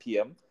 something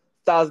p.m.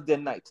 Thursday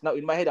night. Now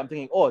in my head, I'm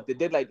thinking, oh, the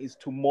deadline is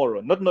tomorrow.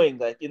 Not knowing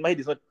that in my head,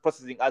 it's not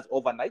processing as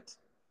overnight.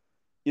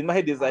 In my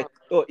head is Oh, like,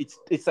 oh,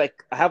 it's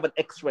like I have an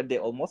extra day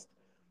almost.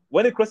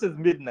 When it crosses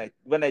midnight,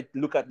 when I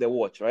look at the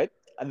watch, right,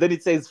 and then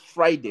it says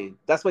Friday,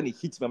 that's when it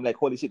hits me. I'm like,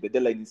 holy shit, the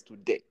deadline is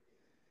today.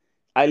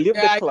 I leave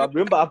the yeah. club.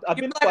 Remember, I've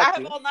You're been like, I have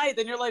partying. all night.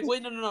 Then you're like,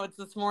 wait, no, no, no. It's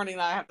this morning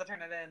that I have to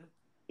turn it in.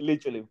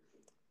 Literally,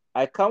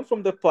 I come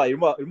from the party.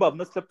 Remember, I've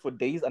not slept for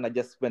days, and I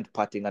just went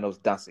partying and I was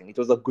dancing. It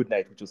was a good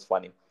night, which was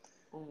funny.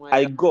 Oh my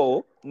I god.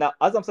 go now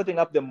as I'm setting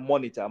up the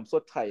monitor. I'm so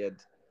tired.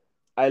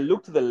 I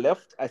look to the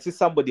left. I see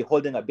somebody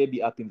holding a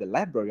baby up in the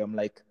library. I'm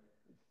like,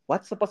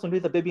 what's the person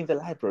with the baby in the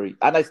library?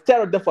 And I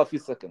stare at them for a few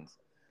seconds.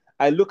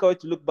 I look away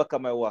to look back at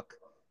my work.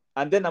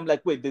 And then I'm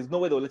like, wait, there's no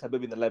way they'll let a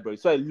baby in the library.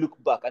 So I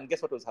look back, and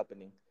guess what was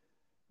happening?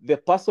 The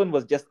person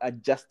was just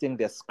adjusting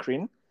their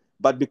screen.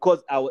 But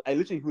because I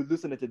literally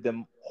hallucinated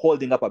them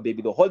holding up a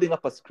baby, they were holding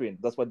up a screen.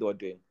 That's what they were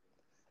doing.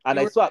 And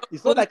You I were saw,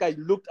 it's so not like I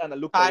looked and I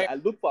looked away. tired. I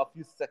looked for a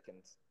few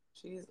seconds.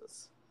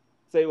 Jesus.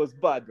 So it was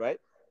bad, right?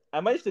 I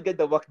managed to get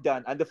the work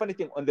done. And the funny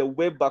thing, on the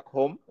way back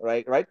home,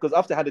 right? Because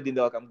after handing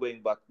the work, I'm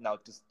going back now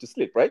to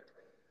sleep, right?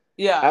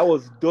 Yeah. I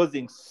was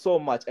dozing so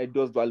much. I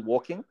dozed while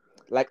walking.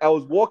 Like I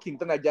was walking,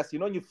 then I just,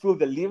 you feel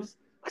the leaves.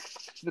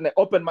 Then I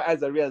opened my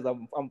eyes. I realized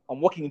I'm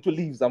walking into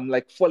leaves. I'm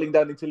like falling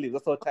down into leaves.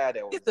 That's how tired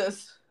I was.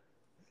 Jesus.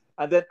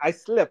 And then I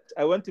slept.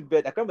 I went to bed.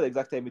 I can't remember the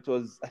exact time. It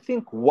was, I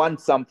think, one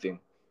something.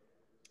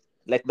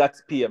 Like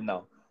that's PM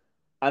now.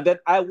 And then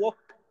I woke,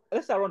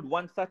 let's say around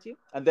 1:30.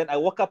 And then I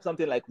woke up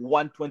something like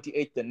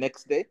 1:28 the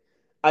next day.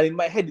 And in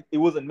my head, it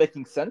wasn't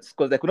making sense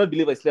because I could not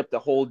believe I slept the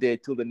whole day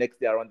till the next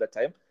day around that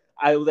time.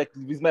 I was like,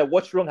 is my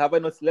watch wrong? Have I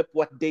not slept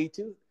what day it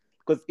is?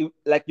 Because,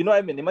 like, you know what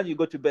I mean? Imagine you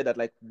go to bed at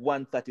like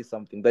 1:30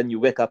 something, then you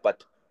wake up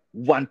at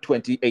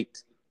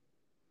 1:28.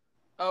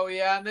 Oh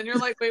yeah. And then you're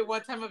like, wait,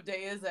 what time of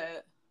day is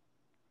it?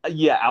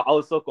 Yeah, I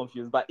was so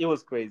confused, but it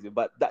was crazy.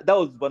 But that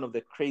was one of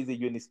the crazy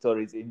uni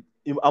stories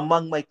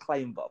among my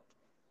climb up.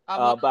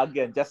 I'm like, But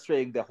again, just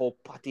showing the whole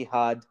party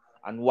hard.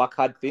 and work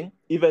hard thing.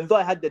 Even though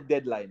I had the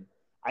deadline,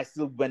 I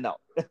still went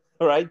out.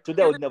 Right?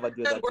 Today I You would really never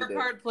do said that work today.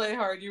 hard, play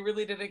hard. You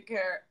really didn't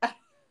care.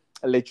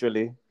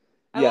 Literally.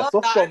 I Yeah. love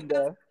So that. I from think that's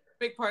there, a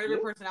big part of your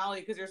yeah.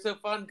 personality because you're so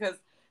fun. Because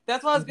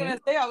that's what I was Hmm. gonna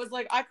say. I was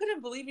like, I couldn't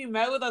believe you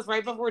met with us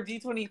right before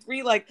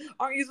D23. Like,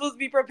 aren't you supposed to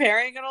be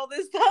preparing and all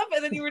this stuff?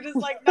 And then you were just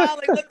like, nah,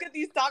 like let's get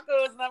these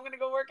tacos, and I'm gonna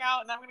go work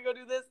out, and I'm gonna go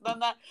do this, and then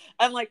that.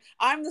 And like,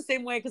 I'm the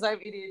same way because I have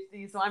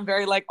ADHD, so I'm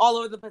very like all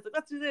over the place. Like,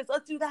 let's do this,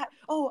 let's do that.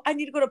 Oh, I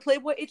need to go to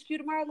Playboy HQ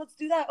tomorrow. Let's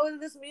do that. Oh,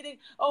 this meeting.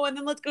 Oh, and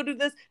then let's go do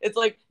this. It's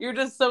like you're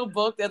just so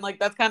booked, and like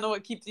that's kind of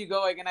what keeps you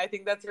going. And I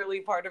think that's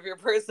really part of your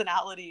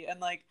personality,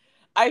 and like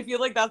I feel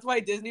like that's why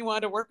Disney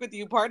wanted to work with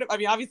you. Part of, I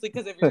mean, obviously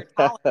because of your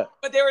talent,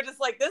 but they were just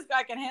like, this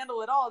guy can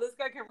handle it all. This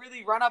guy can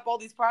really run up all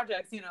these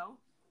projects, you know?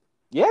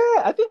 Yeah,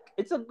 I think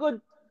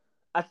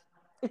I-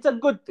 it's a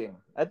good thing.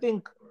 I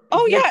think it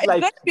Oh, yeah. makes It's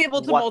life good to be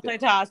able to worth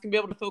it. multitask and be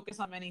able to focus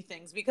on many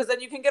things because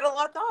then you can get a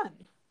lot done.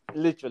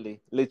 Literally,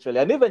 literally.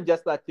 And even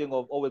just that thing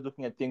of always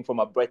looking at things from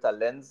a brighter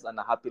lens and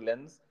a happy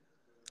lens,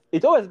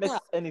 it always Yeah. makes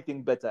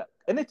anything better.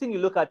 Anything you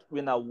look at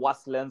in a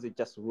worse lens, it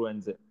just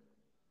ruins it.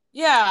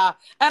 Yeah.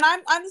 And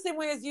I'm the same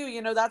way as you.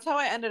 You know, that's how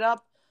I ended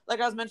up,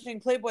 like I was mentioning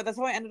Playboy, that's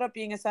how I ended up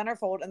being a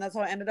centerfold. And that's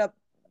how I ended up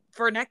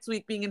for next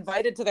week being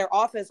invited to their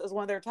office as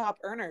one of their top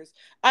earners.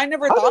 I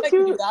never How thought did I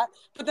could do you? that.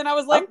 But then I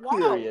was I'm like, wow.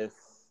 curious.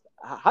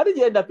 How did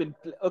you end up in?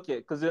 Okay,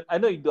 because I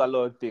know you do a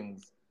lot of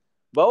things,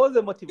 but what was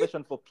the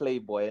motivation for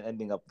Playboy and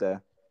ending up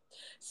there?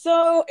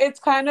 So it's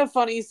kind of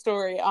funny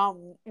story.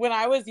 When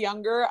I was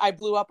younger, I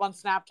blew up on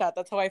Snapchat.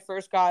 That's how I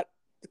first got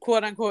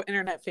quote unquote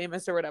internet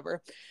famous or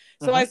whatever.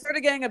 So Mm-hmm. I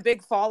started getting a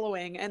big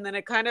following, and then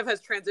it kind of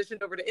has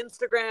transitioned over to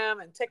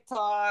Instagram and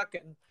TikTok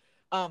and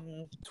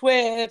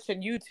Twitch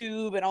and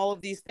YouTube and all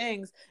of these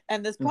things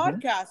and this Mm-hmm.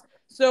 podcast.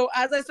 So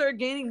as I started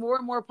gaining more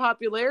and more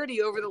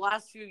popularity over the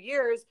last few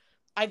years,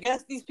 I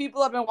guess these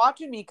people have been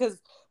watching me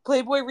because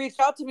Playboy reached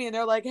out to me and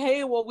they're like,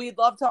 "Hey, well, we'd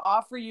love to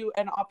offer you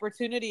an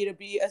opportunity to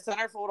be a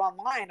centerfold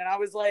online." And I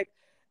was like,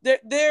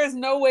 "There's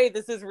no way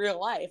this is real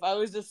life." I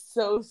was just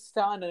so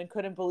stunned and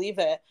couldn't believe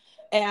it.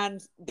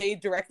 And they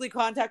directly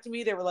contacted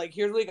me. They were like,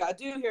 "Here's what you gotta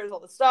do. Here's all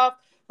the stuff.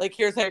 Like,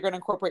 here's how you're gonna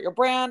incorporate your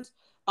brand."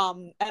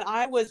 And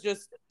I was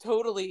just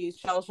totally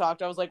shell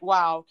shocked. I was like,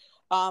 "Wow."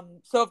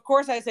 So of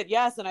course I said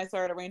yes, and I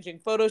started arranging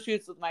photo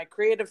shoots with my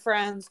creative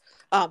friends.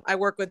 I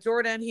work with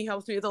Jordan; he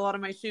helps me with a lot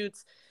of my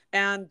shoots,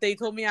 and they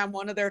told me I'm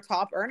one of their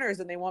top earners,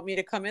 and they want me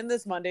to come in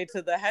this Monday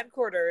to the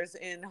headquarters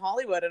in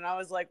Hollywood. And I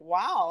was like,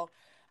 wow.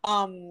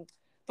 Um,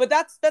 but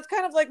that's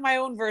kind of like my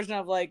own version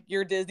of like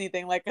your Disney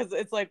thing, like because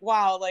it's like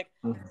wow, like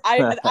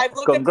I've looked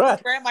up to this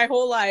Congrats. brand my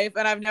whole life,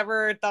 and I've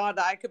never thought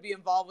that I could be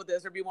involved with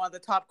this or be one of the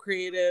top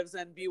creatives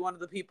and be one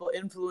of the people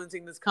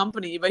influencing this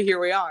company. But here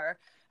we are.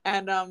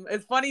 And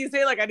it's funny you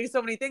say like I do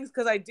so many things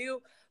because I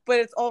do, but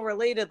it's all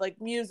related like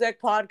music,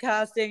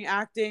 podcasting,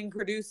 acting,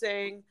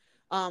 producing,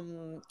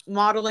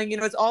 modeling. You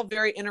know, it's all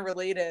very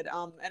interrelated.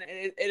 And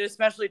it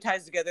especially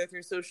ties together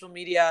through social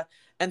media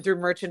and through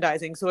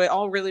merchandising. So it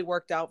all really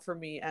worked out for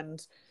me.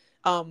 And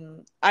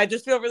I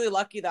just feel really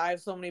lucky that I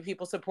have so many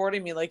people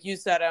supporting me. Like you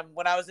said,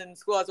 when I was in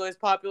school, I was always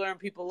popular and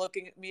people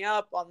looking me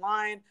up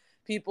online,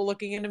 people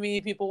looking into me,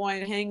 people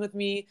wanting to hang with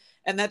me.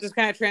 And that just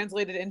kind of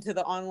translated into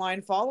the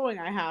online following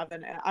I have.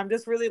 And I'm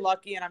just really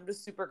lucky and I'm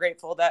just super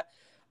grateful that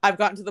I've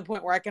gotten to the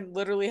point where I can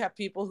literally have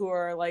people who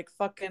are like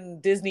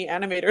fucking Disney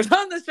animators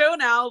on the show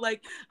now.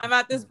 Like I'm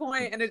at this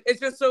point and it's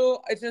just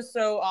so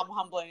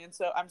humbling. And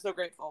so I'm so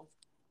grateful.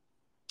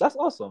 That's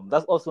awesome.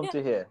 That's awesome Yeah.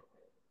 to hear.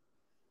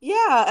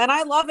 Yeah. And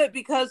I love it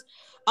because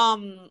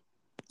um,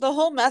 the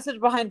whole message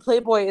behind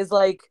Playboy is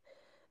like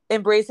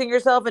embracing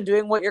yourself and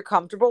doing what you're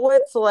comfortable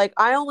with. So like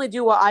I only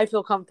do what I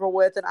feel comfortable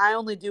with and I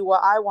only do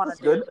what I want That's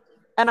to do. good.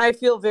 And I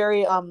feel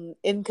very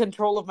in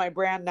control of my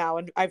brand now.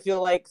 And I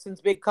feel like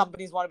since big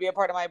companies want to be a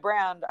part of my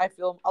brand, I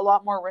feel a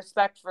lot more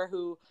respect for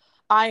who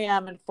I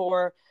am and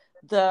for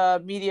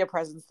the media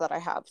presence that I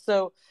have.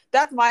 So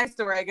that's my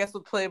story, I guess,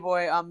 with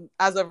Playboy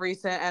as of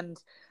recent. And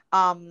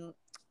um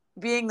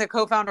being the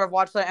co-founder of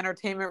Watchlight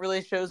Entertainment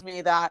really shows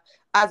me that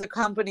as a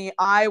company,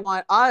 I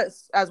want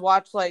us as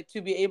Watchlight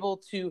to be able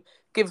to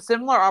give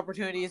similar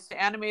opportunities to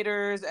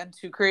animators and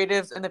to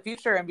creatives in the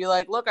future and be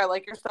like, look, I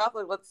like your stuff.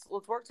 Like let's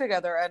work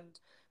together. And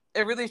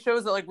it really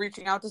shows that like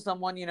reaching out to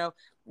someone, you know,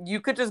 you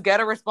could just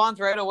get a response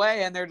right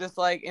away and they're just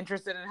like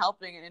interested in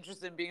helping and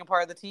interested in being a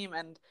part of the team.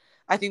 And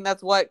I think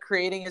that's what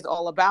creating is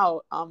all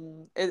about.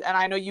 And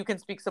I know you can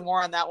speak some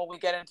more on that when we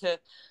get into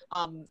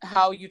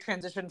how you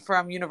transitioned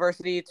from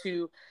university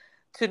to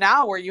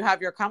now where you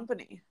have your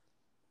company.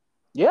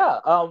 Yeah.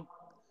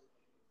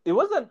 It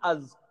wasn't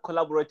as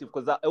collaborative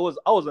because I was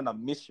on a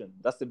mission.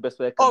 That's the best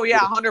way I can Oh put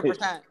yeah, it.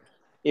 100%.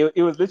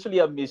 It was literally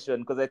a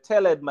mission because I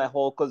tailored my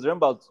whole. Because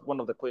remember, I was one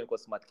of the quote unquote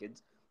smart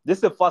kids. This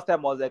is the first time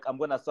I was like, I'm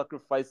gonna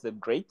sacrifice the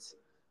grades.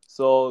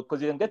 So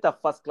because you can get a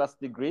first class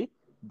degree,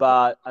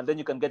 but and then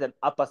you can get an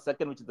upper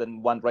second, which is the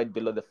one right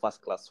below the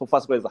first class. So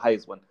first class is the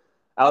highest one.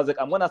 I was like,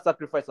 I'm gonna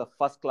sacrifice a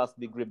first class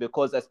degree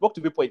because I spoke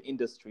to people in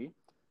industry,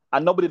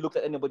 and nobody looked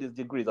at anybody's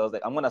degrees. I was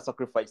like, I'm gonna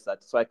sacrifice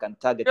that so I can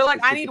target You're like,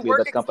 I need specifically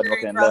work that company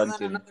working experience in rather Lion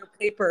than King. another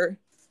paper.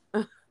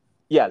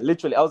 Yeah,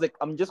 literally. I was like,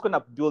 I'm just gonna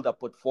build a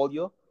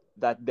portfolio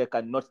that they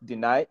cannot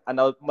deny. And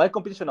my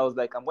competition, I was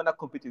like, I'm gonna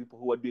compete with people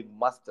who are doing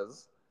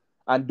masters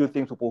and do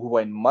things people who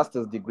are in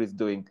master's degrees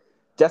doing,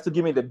 just to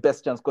give me the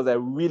best chance because I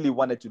really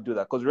wanted to do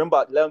that. Because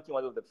remember, Lion King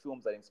was one of the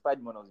films that inspired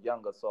me when I was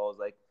younger. So I was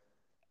like,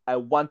 I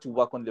want to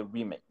work on the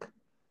remake.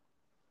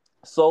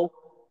 So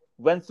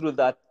went through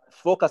that,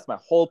 focused my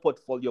whole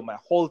portfolio. My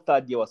whole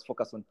third year was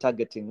focused on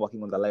targeting,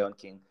 working on the Lion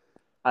King.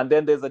 And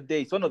then there's a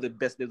day, it's one of the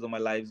best days of my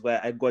lives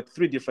where I got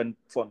 3 different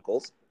phone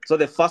calls. So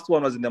the first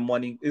one was in the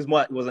morning. It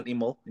was an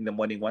email in the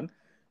morning one.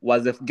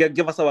 Was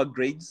give us our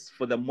grades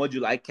for the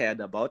module I cared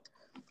about.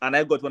 And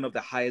I got one of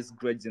the highest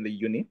grades in the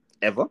uni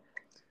ever.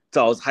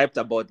 So I was hyped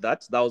about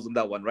that. That was on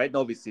that one, right? Now,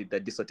 obviously, the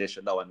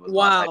dissertation, that one was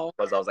not hyped Wow.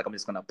 because I was like, I'm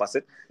just going to pass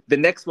it. The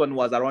next one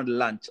was around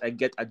lunch. I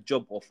get a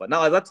job offer.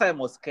 Now, at that time,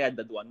 I was scared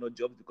that there were no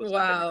jobs because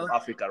again, it's Wow.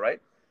 Africa,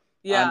 right?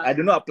 And Yeah. I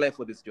did not apply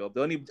for this job.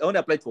 I only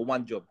applied for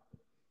one job,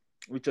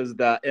 which was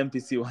the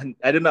MPC one.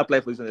 I didn't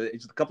apply for this one.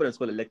 It's the company was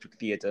called Electric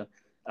Theatre.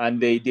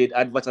 And they did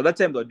adverts. At that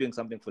time, they were doing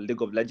something for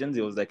League of Legends.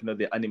 It was like,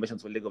 the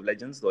animations for League of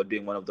Legends. They were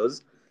doing one of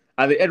those.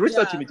 And they had reached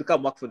out to Yeah. me to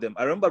come work for them.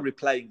 I remember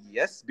replying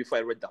yes before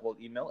I read the whole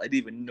email. I didn't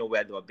even know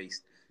where they were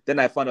based. Then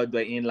I found out they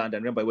were in London.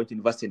 I remember I went to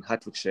university in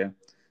Hertfordshire.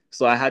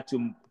 So I had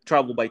to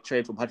travel by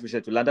train from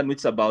Hertfordshire to London, which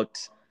is about,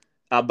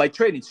 by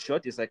train, it's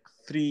short. It's like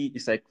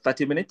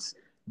 30 minutes.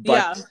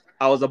 Yeah. But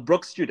I was a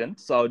broke student,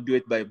 so I would do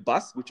it by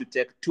bus, which would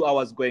take 2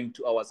 hours going,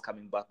 2 hours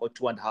coming back, or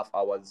 2.5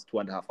 hours, two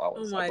and a half Oh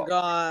hours my about,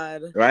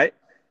 God. right?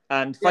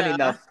 And funny Yeah.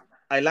 enough,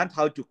 I learned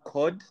how to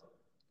code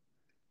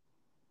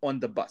on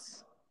the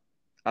bus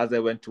as I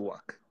went to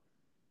work.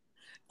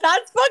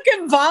 That's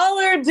fucking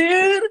baller,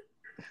 dude.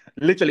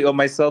 Literally on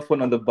my cell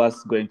phone on the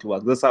bus going to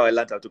work. That's how I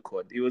learned how to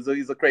code. It was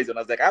a crazy one.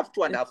 I was like, I have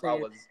two and a half Insane.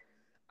 hours.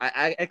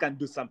 I can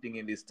do something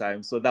in this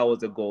time. So that was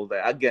the goal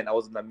there. Again, I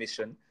was on a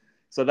mission.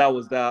 So that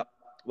was that.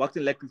 Worked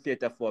in Electric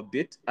Theatre for a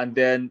bit. And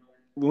then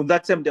on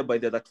that same day, by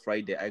that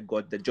Friday, I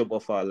got the job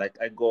offer. Like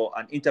I got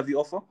an interview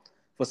offer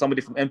for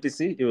somebody from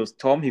MPC. It was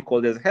Tom. He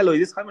called us, hello, is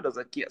this Hamid? I was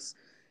like, yes.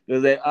 He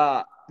was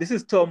like, this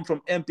is Tom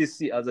from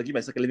MPC. I was like, give me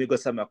a second, let me go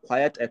somewhere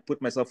quiet. I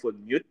put myself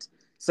on mute,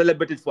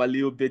 celebrated for a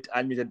little bit,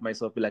 unmuted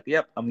myself, be like,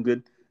 yep, I'm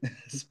good.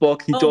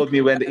 Spoke. He Oh told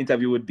me when the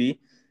interview would be.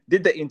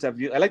 Did the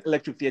interview. I like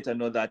Electric Theatre.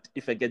 Know that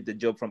if I get the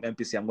job from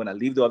MPC, I'm gonna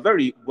leave. They were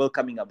very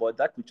welcoming about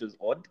that, which was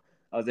odd.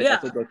 I was like, I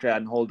thought yeah. they'll try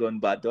and hold on,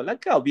 but they're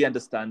like, oh, we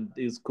understand.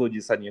 It's cool. You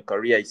start your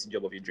career. It's the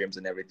job of your dreams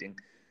and everything.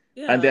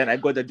 And Yeah. then I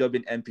got the job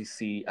in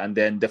MPC. And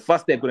then the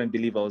first day I couldn't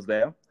believe I was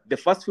there. The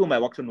first film I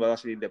worked on was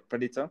actually The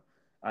Predator.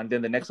 And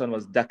then the next one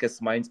was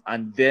Darkest Minds.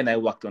 And then I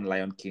worked on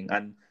Lion King.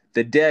 And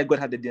the day I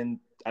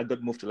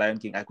got moved to Lion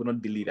King, I could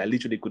not believe. I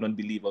literally could not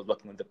believe I was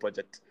working on the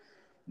project.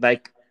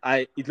 Like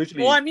it Well,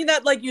 literally, I mean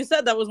that, like you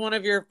said, that was one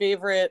of your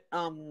favorite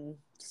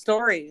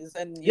stories,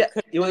 and you yeah,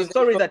 couldn't it was a believe that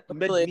you story both that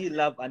made really. me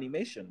love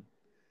animation.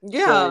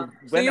 Yeah. So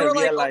So when you I were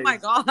like, "Oh my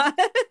realized, God."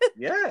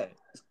 yeah,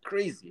 it's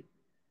crazy.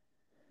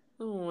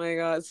 Oh my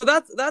God. So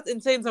that's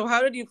insane. So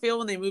how did you feel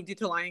when they moved you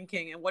to Lion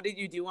King, and what did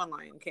you do on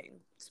Lion King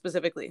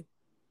specifically?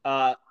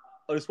 uh,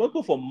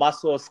 Responsible for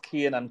muscle,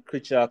 skin, and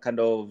creature kind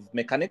of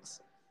mechanics.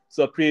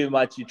 So pretty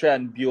much you try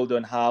and build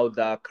on how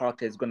the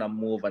character is gonna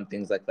move and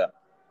things like that.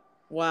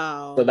 So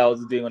Wow. that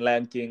was doing on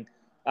Lion King.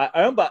 I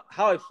remember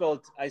how I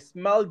felt. I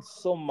smelled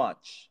so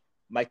much.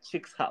 My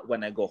cheeks hurt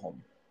when I go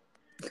home.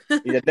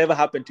 It had never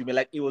happened to me.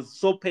 Like it was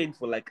so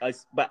painful.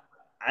 But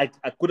I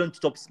couldn't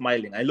stop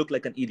smiling. I looked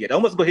like an idiot. I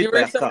almost got You hit by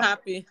were a so car.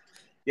 happy.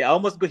 Yeah, I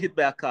almost got hit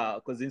by a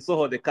car because in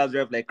Soho the cars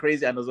drive like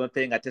crazy and I was not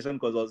paying attention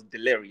because I was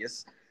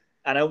delirious.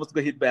 And I almost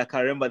got hit by a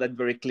car. I remember that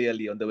very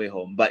clearly on the way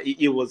home. But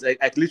it was, I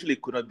literally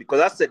could not, because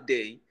that's the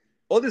day,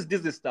 all this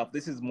Disney stuff,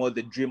 this is more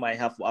the dream I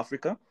have for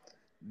Africa.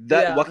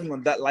 That Yeah. working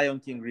on that Lion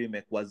King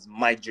remake was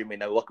my dream.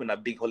 And I worked on a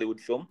big Hollywood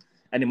film.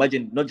 And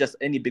imagine, not just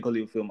any big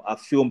Hollywood film, a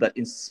film that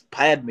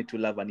inspired me to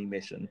love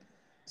animation.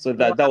 So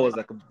that was Wow.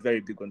 like a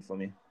very big one for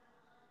me.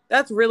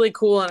 That's really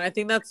cool, and I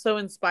think that's so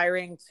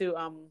inspiring to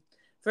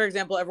for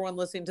example, everyone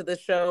listening to this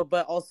show,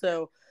 but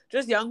also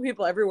just young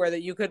people everywhere,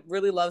 that you could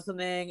really love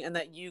something and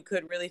that you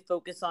could really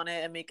focus on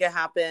it and make it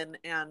happen,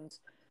 and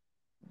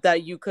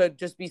that you could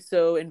just be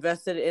so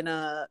invested in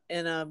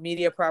a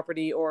media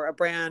property or a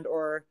brand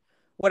or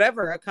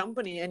whatever, a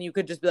company, and you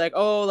could just be like,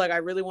 oh, like I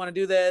really want to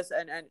do this,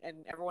 and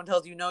everyone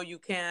tells you no, you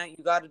can't,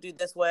 you got to do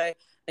this way,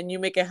 and you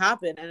make it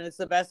happen, and it's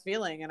the best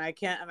feeling. And I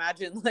can't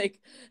imagine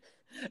like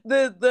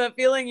the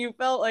feeling you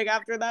felt like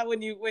after that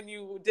when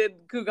you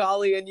did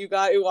Kugali and you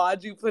got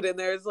IWAJU put in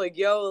there. It's like,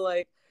 yo,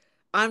 like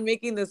I'm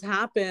making this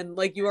happen.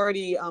 Like you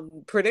already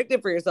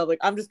predicted for yourself. Like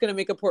I'm just gonna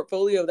make a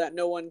portfolio that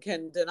no one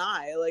can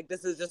deny. Like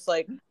this is just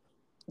like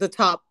the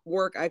top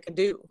work I could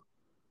do.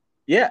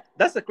 Yeah,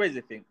 that's the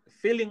crazy thing.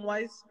 Feeling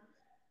wise,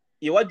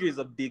 Iwaju is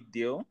a big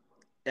deal.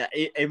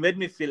 It made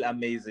me feel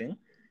amazing,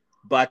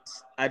 but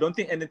I don't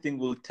think anything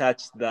will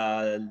touch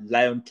the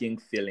Lion King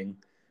feeling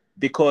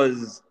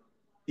because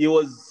it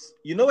was,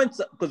 when,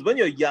 because when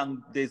you're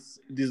young, this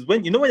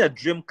when when a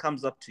dream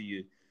comes up to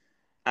you,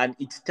 and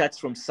it starts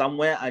from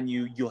somewhere, and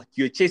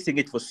you're chasing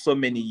it for so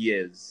many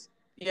years.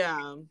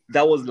 Yeah.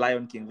 That was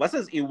Lion King.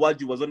 Versus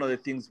Iwaju was one of the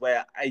things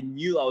where I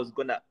knew I was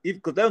gonna, if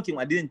because Lion King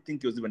I didn't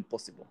think it was even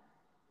possible.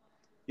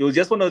 It was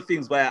just one of the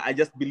things where I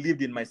just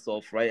believed in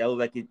myself, right? I was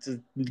like, it's a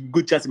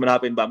good chance it might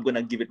happen, but I'm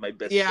gonna give it my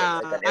best shot Yeah,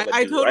 I can ever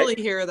I do, right? totally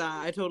hear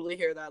that. I totally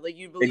hear that. Like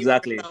you believe in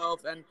Exactly.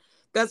 yourself, and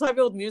that's how I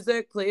feel with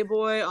music,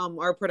 Playboy,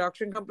 our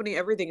production company,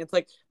 everything. It's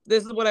like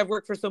this is what I've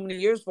worked for so many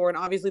years for, and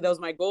obviously that was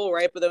my goal,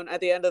 right? But then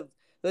at the end of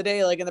the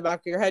day, like in the back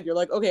of your head, you're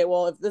like, okay,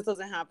 well, if this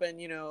doesn't happen,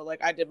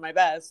 like I did my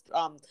best.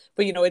 But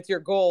it's your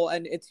goal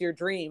and it's your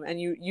dream, and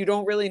you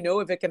don't really know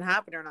if it can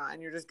happen or not,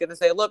 and you're just gonna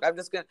say, look, I'm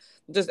just gonna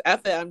just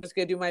F it. I'm just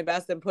gonna do my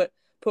best and put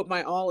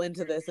my all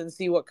into this and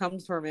see what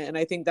comes from it. And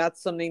I think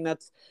that's something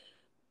that's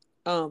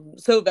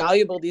so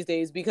valuable these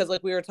days, because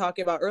like we were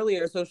talking about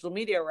earlier, social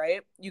media,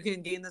 right? You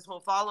can gain this whole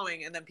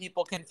following, and then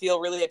people can feel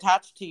really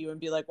attached to you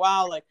and be like,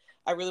 wow, like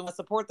I really want to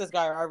support this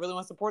guy, or I really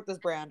want to support this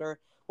brand, or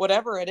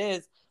whatever it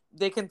is.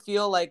 They can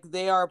feel like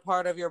they are a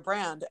part of your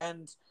brand.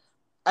 And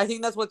I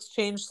think that's what's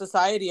changed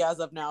society as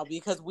of now,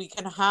 because we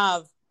can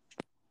have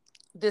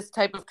this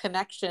type of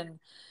connection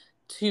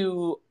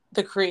to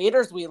the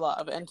creators we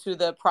love and to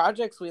the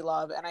projects we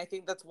love. And I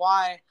think that's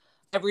why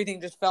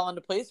everything just fell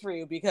into place for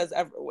you, because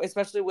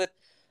especially with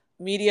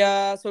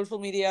media, social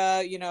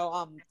media,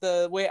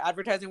 the way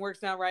advertising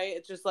works now, right?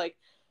 It's just like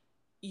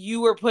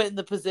you were put in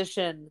the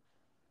position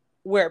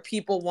where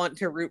people want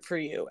to root for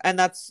you, and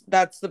that's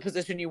the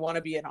position you want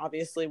to be in,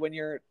 obviously, when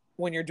you're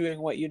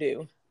doing what you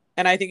do.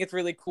 And I think it's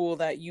really cool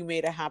that you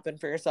made it happen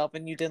for yourself,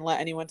 and you didn't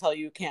let anyone tell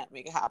you can't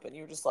make it happen.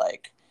 You're just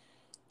like,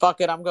 fuck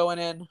it, I'm going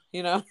in.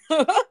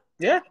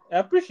 Yeah, I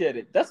appreciate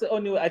it. That's the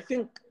only way. I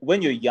think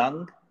when you're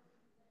young,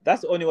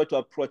 that's the only way to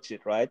approach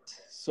it, right? And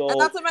So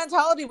that's a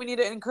mentality we need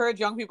to encourage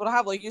young people to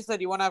have. Like you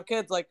said, you want to have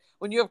kids. Like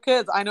when you have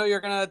kids, I know you're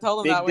gonna tell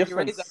them that big when you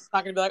raise them. It's difference.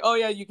 not gonna be like, oh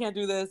yeah, you can't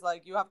do this.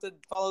 Like you have to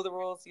follow the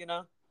rules.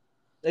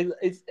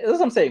 It's that's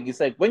what I'm saying. It's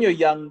like when you're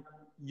young,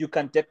 you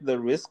can take the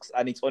risks,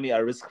 and it's only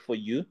a risk for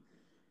you.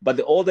 But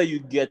the older you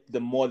get, the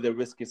more the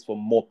risk is for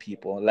more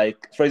people.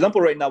 Like for example,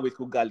 right now with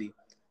Kugali,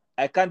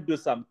 I can't do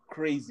some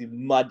crazy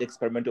mad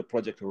experimental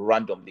project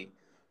randomly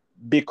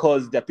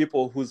because there are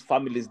people whose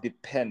families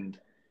depend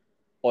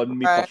on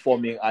me Right.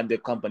 performing and the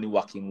company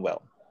working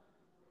well.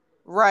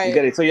 You Right.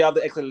 get it? So you have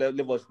the extra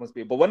level of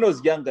responsibility. But when I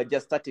was younger,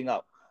 just starting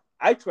out,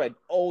 I tried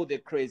all the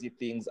crazy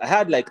things.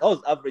 I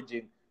was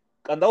averaging,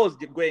 and I was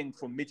going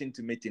from meeting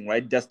to meeting,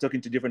 right? Just talking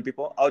to different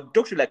people. I'd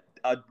go to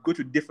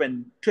 20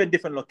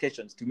 different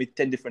locations to meet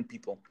 10 different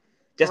people,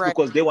 just Right.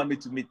 because they want me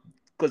to meet.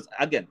 Because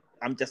again,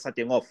 I'm just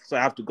starting off, so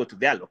I have to go to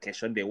their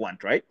location they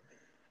want, right?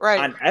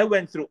 Right. And I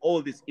went through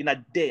all this in a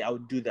day. I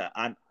would do that,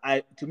 and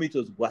to me it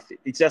was worth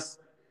it. It's just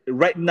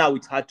right now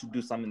it's hard to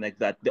do something like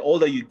that. The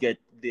older you get,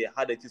 the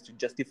harder it is to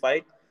justify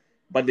it.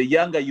 But the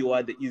younger you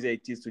are, the easier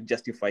it is to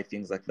justify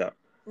things like that.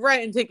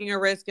 Right. And taking a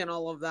risk and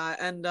all of that.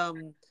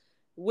 And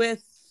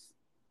with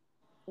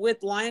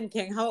with Lion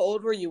King, how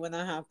old were you when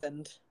that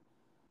happened?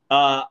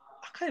 I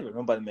can't even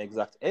remember my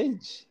exact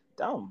age.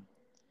 Damn.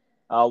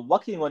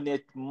 Working on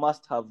it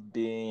must have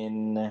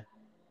been.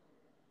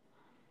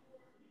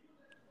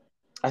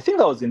 I think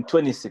that was in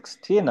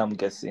 2016. I'm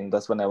guessing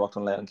that's when I worked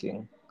on Lion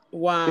King.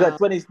 Either Wow,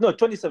 20 no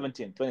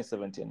 2017.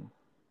 2017.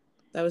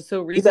 that was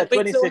so Either recent.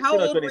 Wait, so how 2016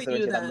 or old were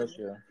you 2017. I'm not then?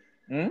 sure.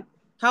 Hmm?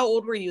 How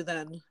old were you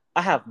then?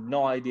 I have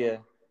no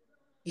idea.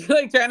 You're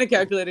like trying to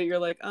calculate it. You're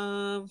like,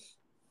 I've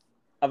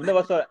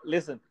never thought.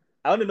 Listen,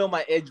 I only know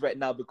my age right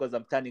now because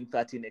I'm turning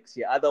 30 next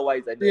year.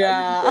 Otherwise, I really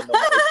yeah. don't know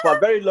my age. For a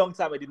very long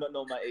time, I did not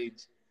know my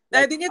age.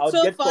 I Like think I it's would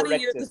so get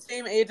funny you're the corrected.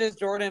 same age as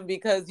Jordan,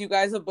 because you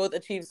guys have both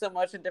achieved so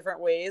much in different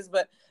ways.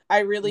 But I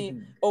really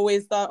Mhm.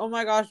 always thought, oh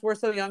my gosh, we're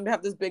so young to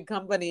have this big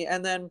company.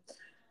 And then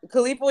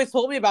Khalif always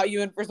told me about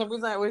you, and for some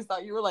reason I always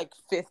thought you were like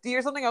 50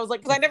 or something. I was like,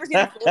 because I never seen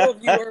a photo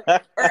of you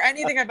or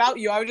anything about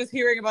you. I was just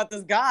hearing about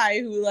this guy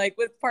who like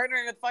was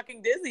partnering with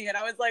fucking Disney, and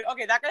I was like,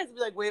 okay, that guy's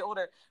be like way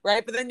older,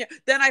 right? But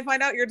then I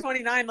find out you're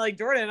 29, like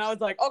Jordan, and I was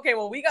like, okay,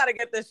 well we got to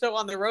get this show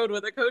on the road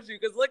with a coach,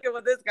 because look at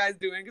what this guy's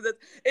doing, because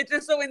it's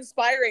just so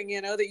inspiring,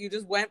 that you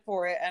just went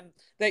for it, and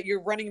that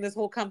you're running this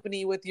whole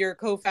company with your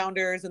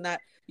co-founders, and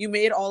that you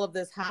made all of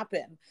this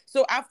happen.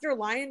 So after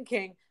Lion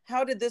King,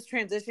 how did this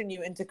transition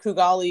you into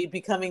Kugali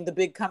becoming the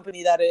big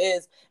company that it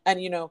is? And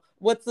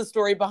what's the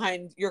story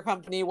behind your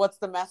company? What's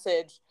the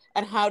message?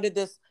 And how did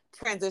this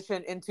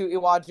transition into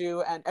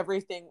Iwaju and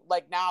everything,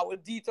 like now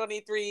with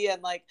D23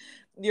 and like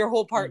your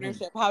whole Mhm.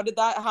 partnership? How did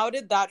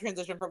that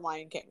transition from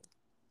Lion King?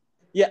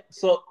 Yeah.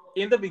 So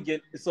in the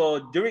beginning, so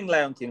during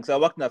Lion King, so I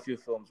worked in a few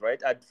films,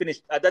 right? I'd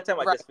finished at that time.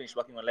 I Right. just finished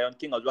working on Lion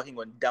King. I was working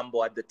on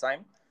Dumbo at the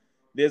time.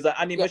 There's an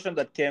Yeah. animation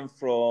that came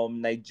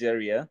from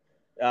Nigeria,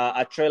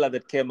 a trailer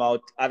that came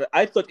out.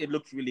 I thought it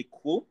looked really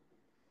cool,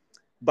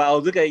 but I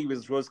was looking at it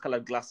with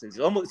rose-colored glasses.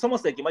 It's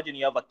almost like imagine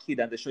you have a kid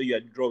and they show you a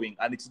drawing,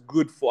 and it's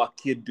good for a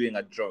kid doing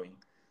a drawing.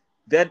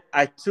 Then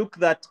I took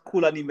that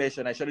cool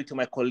animation, I showed it to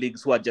my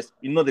colleagues who are just,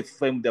 the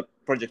film, the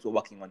project we're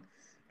working on.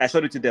 I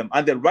showed it to them,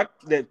 and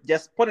they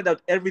just pointed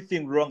out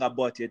everything wrong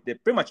about it. They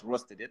pretty much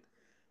roasted it.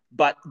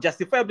 but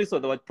justifiably so.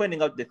 They were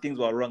pointing out the things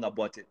were wrong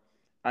about it,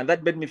 and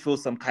that made me feel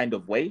some kind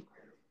of way,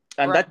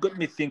 and Right. that got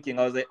me thinking.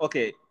 I was like,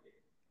 okay,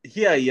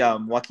 here I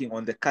am working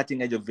on the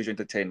cutting edge of visual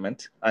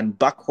entertainment, and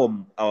back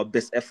home, our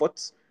best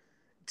efforts,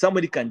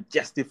 somebody can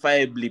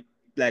justifiably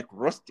like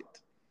roast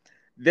it.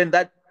 Then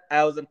that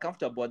I was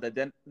uncomfortable about that.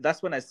 Then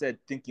that's when I started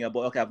thinking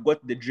about, okay, I've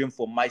got the dream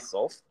for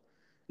myself.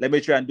 Let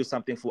me try and do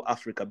something for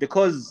Africa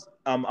because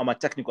I'm a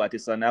technical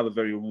artist and I have a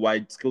very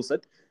wide skill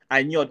set.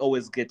 I knew I'd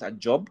always get a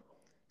job,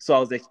 so I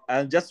was like,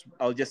 I'll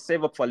just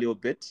save up for a little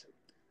bit.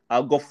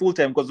 I'll go full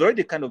time because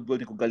already kind of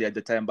building Kugali at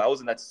the time, but I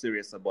wasn't that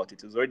serious about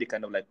it. It was already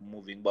kind of like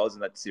moving, but I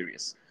wasn't that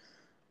serious.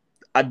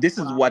 And this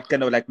is Wow. what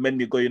kind of like made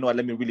me go, you know what,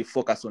 let me really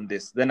focus on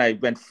this. Then I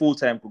went full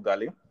time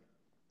Kugali,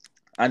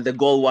 and the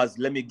goal was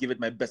let me give it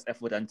my best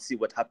effort and see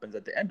what happens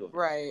at the end of it.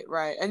 Right,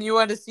 right. And you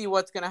want to see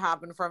what's going to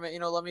happen from it.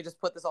 Let me just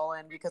put this all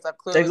in because I've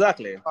clearly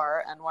Exactly.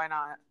 are, and why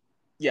not?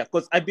 Yeah,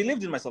 because I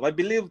believed in myself. I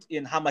believed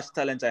in how much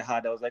talent I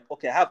had. I was like,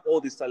 okay, I have all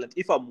this talent.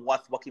 If I'm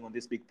worth working on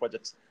these big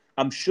projects,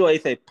 I'm sure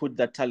if I put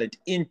that talent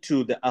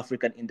into the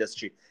African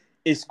industry,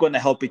 it's going to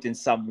help it in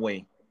some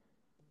way.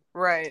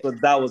 Right. So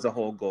that was the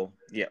whole goal.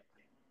 Yeah.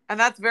 And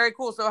that's very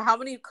cool. So how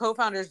many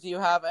co-founders do you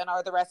have, and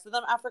are the rest of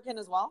them African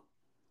as well?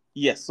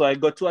 Yes. So I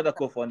got two other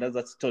co-founders.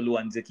 That's Tolu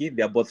and Zeki.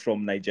 They're both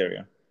from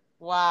Nigeria.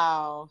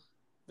 Wow.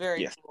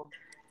 Very Yes. cool.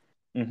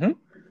 Mm-hmm.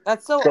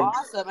 That's so From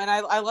awesome. And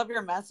I love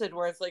your message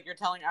where it's like you're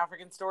telling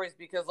African stories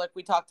because like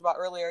we talked about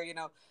earlier,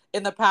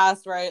 in the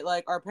past, right?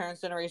 Like our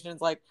parents' generation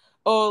is like,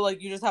 oh,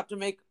 like you just have to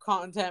make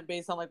content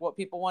based on like what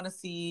people want to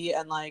see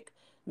and like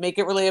make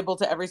it relatable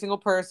to every single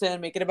person,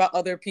 make it about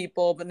other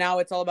people. But now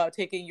it's all about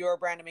taking your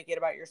brand and make it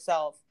about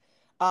yourself.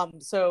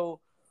 So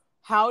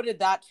how did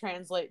that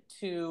translate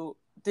to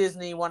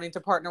Disney wanting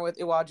to partner with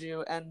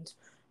IWAJU, and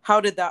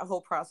how did that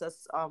whole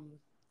process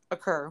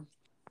occur?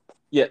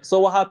 Yeah. So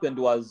what happened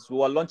was we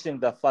were launching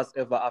the first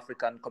ever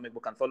African comic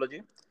book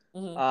anthology,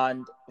 Mm-hmm.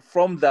 and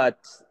from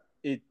that,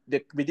 we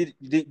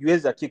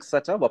used a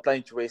Kickstarter. We're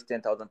planning to raise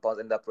 £10,000.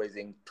 Ended up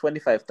raising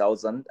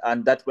 25,000,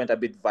 and that went a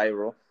bit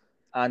viral.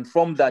 And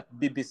from that,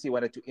 BBC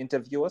wanted to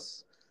interview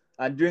us.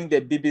 And during the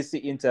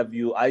BBC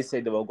interview, I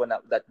said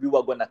that we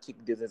were gonna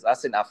kick business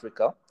as in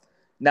Africa.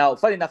 Now,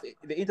 funny enough,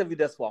 they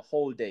interviewed us for a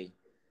whole day,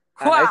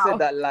 and I said Wow.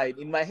 that line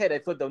in my head. I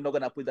thought they were not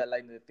gonna put that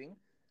line in the thing.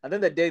 And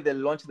then the day they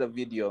launched the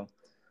video,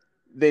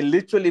 they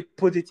literally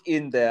put it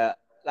in there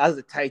as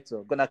the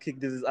title, "Gonna Kick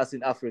This Ass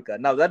in Africa."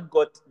 Now that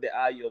got the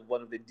eye of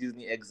one of the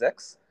Disney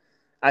execs,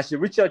 and she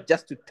reached out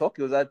just to talk.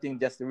 It was that thing,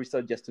 just to reach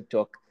out just to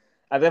talk.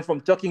 And then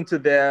from talking to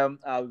them,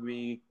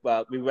 we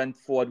went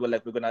forward.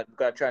 We're gonna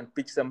try and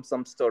pitch them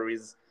some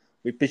stories.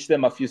 We pitched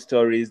them a few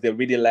stories. They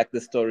really liked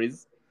the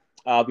stories.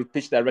 We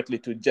pitched directly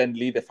to Jen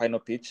Lee, the final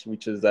pitch,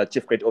 which is the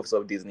chief creative officer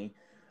of Disney,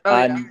 Oh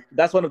yeah. and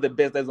that's one of the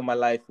best days of my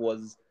life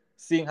was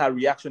seeing her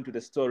reaction to the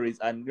stories.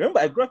 And remember,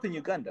 I grew up in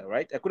Uganda,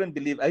 right? I couldn't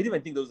believe, I didn't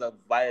even think there was a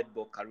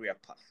viable career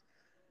path.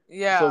 So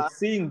Yeah.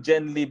 seeing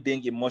Jen Lee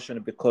being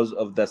emotional because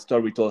of the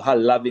story told, her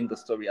loving the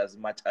story as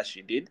much as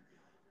she did,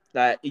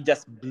 it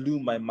just blew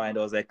my mind.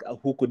 I was like,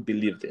 who could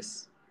believe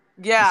this?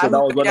 So that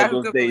was one of Who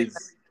those could believe it?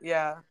 days.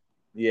 Yeah.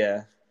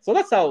 Yeah. So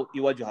that's how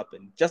Iwaju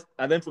happened. Just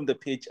and then from the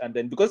pitch, and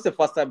then because it's the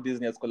first time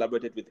Disney has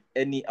collaborated with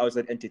any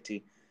outside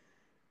entity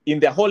in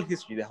their whole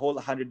history, the whole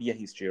 100-year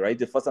history, right?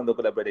 The first time they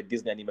collaborated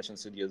Disney Animation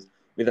Studios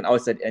with an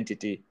outside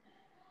entity,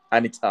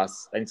 and it's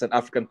us, and it's an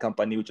African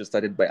company which was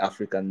started by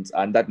Africans,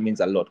 and that means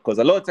a lot because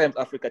a lot of times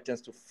Africa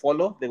tends to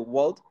follow the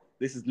world.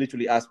 This is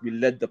literally us. We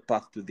led the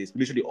path to this. We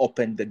literally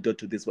opened the door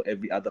to this for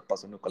every other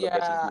person who collaborates with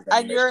Yeah.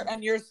 Disney And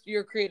Animation.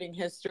 you're creating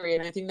history,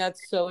 and I think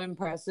that's so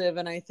impressive.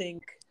 And I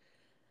think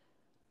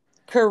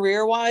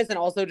career wise and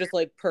also just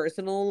like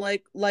personal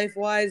like life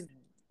wise,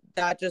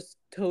 that just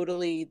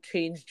totally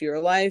changed your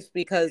life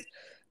because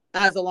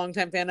as a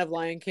longtime fan of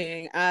Lion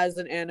King, as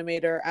an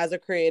animator, as a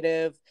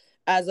creative,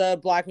 as a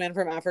black man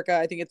from Africa,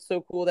 I think it's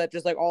so cool that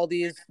just like all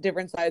these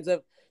different sides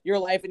of your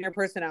life and your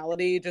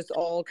personality just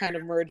all kind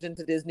of merged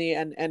into Disney,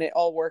 and it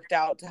all worked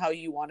out to how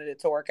you wanted it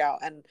to work out.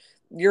 And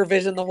your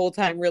vision the whole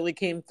time really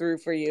came through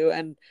for you.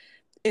 And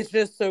it's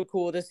just so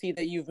cool to see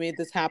that you've made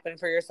this happen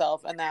for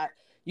yourself and that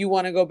you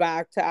want to go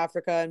back to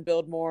Africa and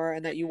build more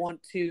and that you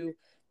want to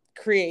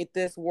create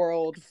this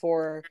world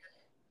for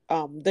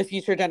the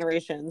future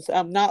generations,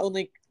 not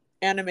only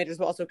animators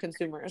but also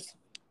consumers.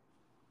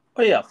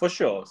 Oh yeah, for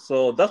sure.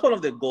 So that's one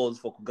of the goals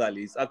for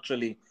Kugali. Is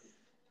actually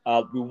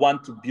we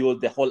want to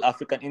build the whole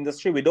African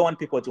industry. We don't want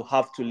people to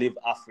have to leave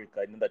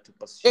Africa in order to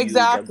pursue their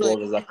Exactly.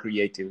 goals as a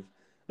creative.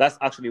 That's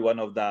actually one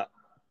of the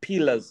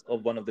pillars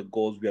of one of the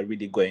goals we are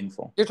really going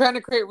for. You're trying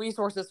to create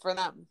resources for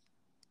them.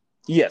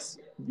 Yes,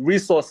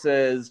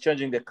 resources,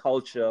 changing the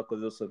culture,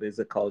 because also there's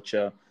a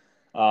culture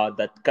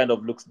that kind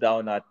of looks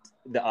down at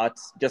the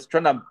arts, just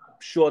trying to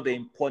show the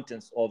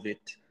importance of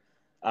it.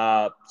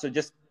 So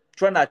just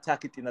trying to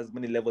attack it in as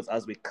many levels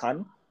as we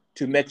can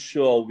to make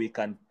sure we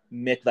can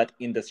make that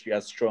industry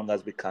as strong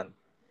as we can.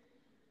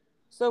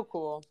 So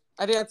cool.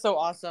 I think that's so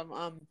awesome.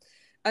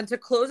 And to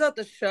close out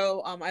the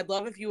show, I'd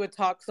love if you would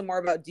talk some more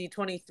about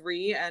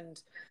D23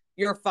 and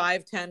your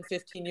 5, 10,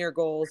 15-year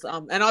goals.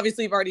 And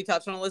obviously you've already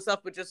touched on all this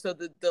stuff, but just so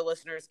the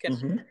listeners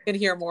can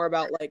hear more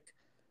about like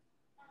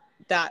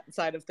that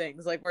side of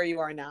things, like where you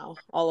are now,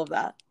 all of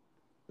that.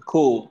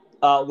 Cool.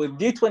 With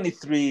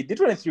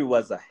D23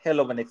 was a hell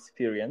of an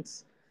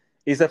experience.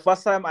 It's the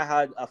first time I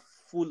had a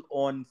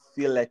full-on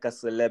feel like a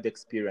celeb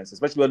experience,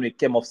 especially when we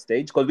came off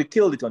stage, because we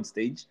killed it on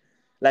stage.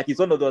 Like, it's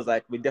one of those,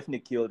 like, we definitely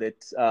killed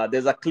it.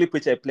 There's a clip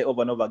which I play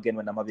over and over again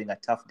when I'm having a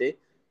tough day,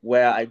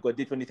 where I got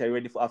D23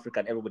 ready for Africa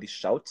and everybody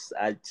shouts.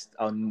 That's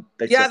Yeah,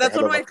 just a that's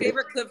hell one of of a my clip.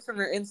 favorite clips from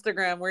your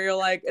Instagram, where you're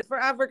like, it's for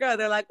Africa.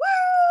 They're like,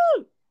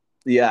 woo!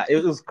 Yeah,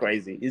 it was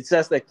crazy. It's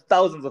just like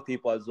thousands of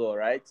people as well,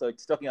 right? So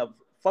it's talking of,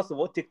 first of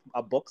all, take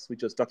a box,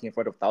 which was talking in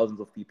front of thousands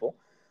of people.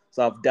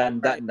 So I've done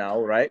that Right. now,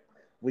 right?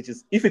 Which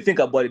is, if you think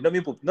about it, not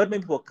many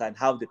people can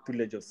have the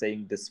privilege of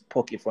saying they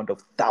spoke in front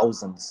of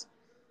thousands,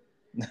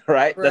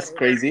 right? That's Right.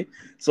 crazy.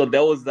 So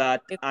there was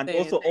that, and Insane.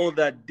 also all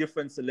the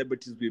different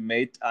celebrities we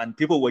met, and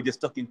people were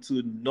just talking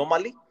to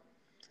normally.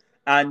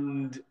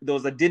 And there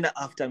was a dinner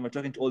after, and we're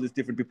talking to all these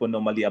different people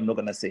normally. I'm not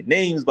gonna say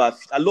names, but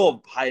a lot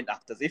of high-end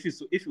actors. If you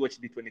watch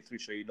the 23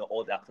 show, you know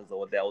all the actors that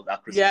were there, all the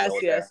actresses that Yes,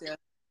 were there. yes, yes.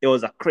 It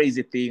was a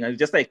crazy thing, and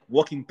just like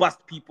walking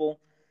past people.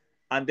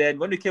 And then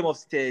when we came off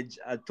stage,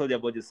 I told you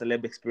about the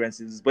celeb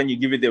experiences. When you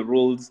give it the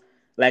rules,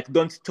 like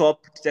don't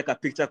stop to take a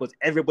picture because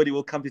everybody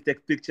will come to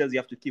take pictures. You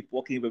have to keep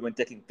walking when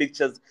taking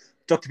pictures.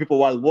 Talk to people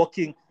while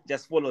walking.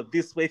 Just follow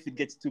this way. If it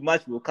gets too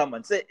much, we'll come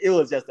and say. It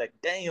was just like,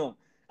 damn.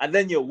 And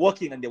then you're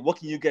walking and they're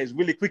walking you guys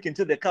really quick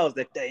into the car. I was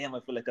like, damn, I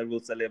feel like a real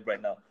celeb right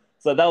now.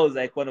 So that was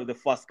like one of the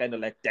first kind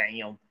of like,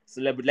 damn,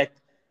 celebrity. Like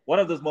one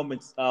of those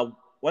moments.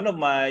 One of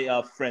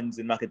my friends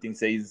in marketing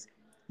says,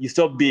 you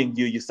stop being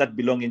you start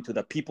belonging to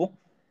the people.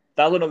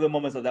 That's one of the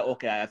moments of that,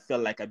 okay, I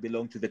felt like I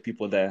belong to the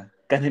people there,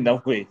 kind of in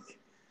that way.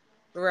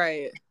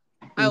 Right.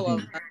 I love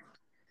Mm-hmm. that.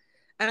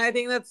 And I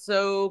think that's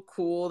so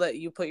cool that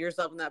you put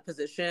yourself in that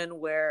position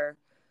where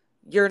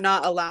you're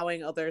not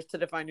allowing others to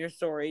define your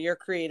story. You're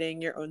creating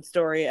your own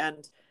story,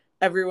 and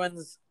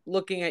everyone's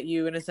looking at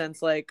you in a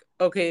sense like,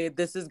 okay,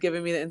 this is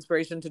giving me the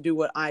inspiration to do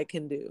what I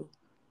can do.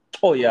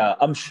 Oh, yeah,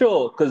 I'm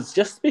sure, because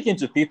just speaking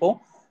to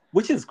people,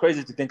 which is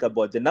crazy to think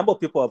about, the number of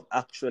people I've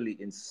actually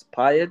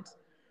inspired,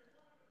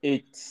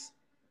 it's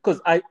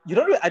because I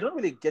don't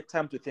really get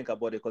time to think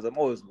about it because I'm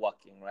always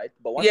working, right?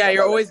 But once in Yeah, a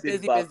you're while, I always sit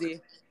busy, back.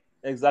 busy.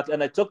 Exactly.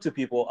 And I talk to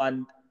people,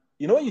 and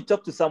when you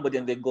talk to somebody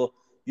and they go,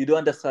 you don't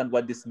understand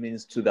what this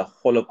means to the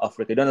whole of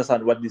Africa. You don't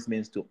understand what this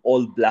means to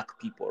all black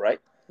people, right?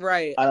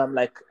 Right. And I'm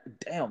like,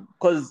 damn.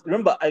 Because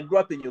remember, I grew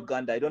up in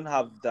Uganda. I don't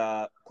have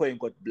the quote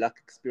unquote black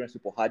experience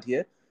people had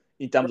here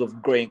in terms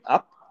of growing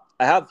up.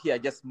 I have here, I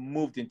just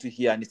moved into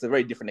here, and it's a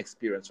very different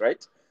experience,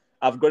 right?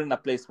 I've grown in a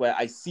place where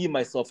I see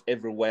myself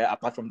everywhere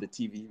apart from the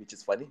TV, which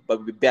is funny,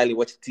 but we barely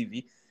watch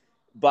TV.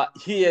 But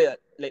here,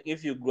 like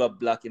if you grew up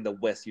black in the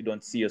West, you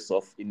don't see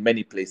yourself in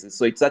many places.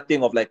 So it's that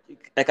thing of like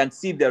I can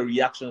see the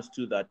reactions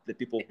to that, the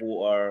people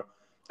who are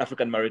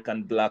African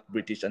American, black,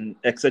 British, and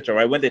etc.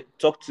 Right? When they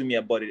talk to me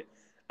about it,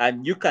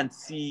 and you can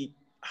see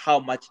how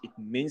much it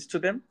means to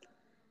them,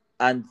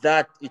 and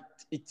that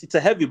it's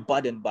a heavy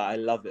burden, but I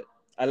love it.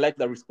 I like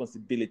the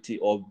responsibility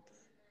of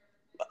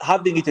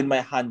having it in my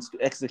hands to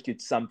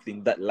execute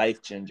something that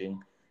life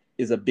changing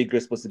is a big Yeah.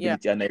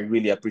 responsibility, and I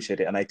really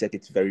appreciate it, and I take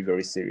it very,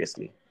 very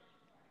seriously.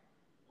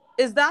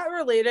 Is that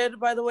related,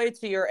 by the way,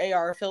 to your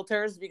AR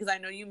filters? Because I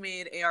know you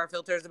made AR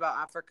filters about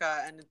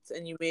Africa,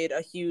 and you made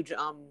a huge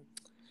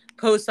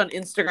post on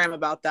Instagram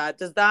about that.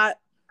 Does that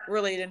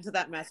relate into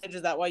that message?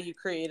 Is that why you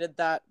created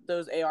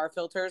those AR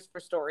filters for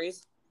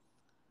stories?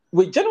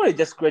 We generally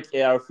just create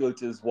AR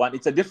filters. One,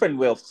 it's a different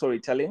way of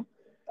storytelling.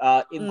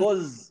 It Mm,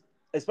 goes,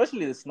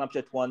 especially the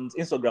Snapchat ones,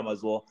 Instagram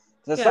as well.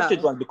 The Snapchat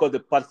yeah. one, because the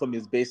platform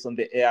is based on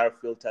the AR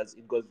filters,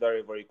 it goes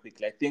very, very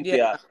quickly. I think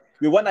Yeah.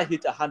 we want to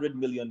hit 100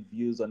 million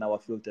views on our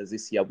filters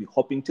this year. We're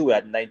hoping to. We're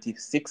at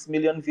 96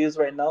 million views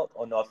right now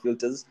on our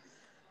filters.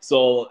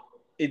 So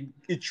it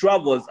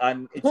travels,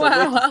 and it's a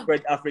way to Wow.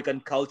 spread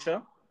African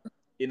culture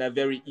in a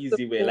very So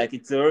easy way. cool. Like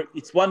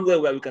it's one way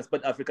where we can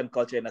spread African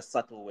culture in a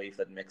subtle way, if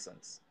that makes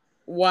sense.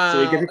 So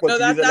we get Wow. people No,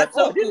 to use that it like, that's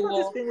oh, so I didn't know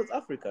this cool. thing was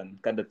African,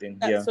 kind of thing.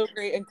 That's Yeah. so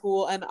great and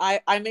cool. And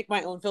I make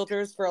my own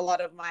filters for a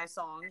lot of my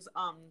songs.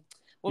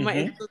 When my Mm-hmm.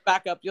 intro goes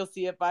back up, you'll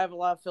see it. But I have a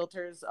lot of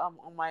filters on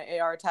my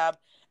AR tab,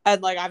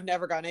 and like I've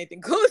never gotten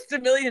anything close to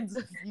millions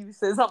of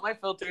uses on my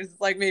filters.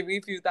 It's like maybe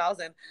a few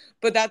thousand.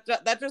 But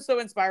that's just so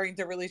inspiring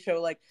to really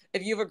show like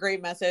if you have a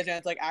great message and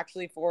it's like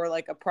actually for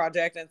like a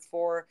project and it's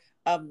for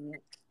a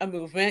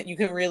movement, you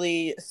can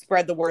really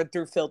spread the word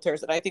through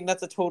filters. And I think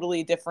that's a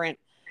totally different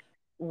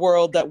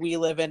world that we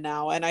live in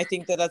now. And I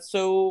think that that's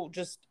so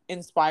just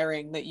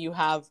inspiring that you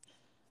have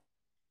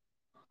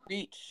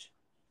reach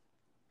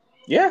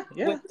Yeah,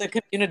 yeah. with the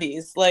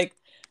communities, like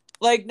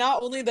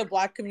not only the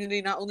black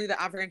community, not only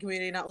the African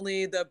community, not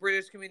only the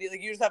British community,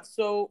 like you just have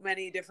so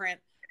many different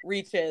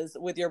reaches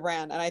with your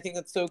brand, and I think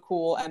that's so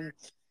cool. And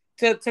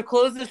to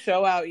close the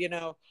show out,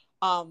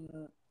 um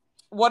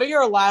what are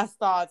your last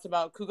thoughts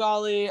about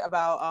Kugali,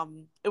 about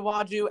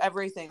Iwaju,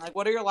 everything? Like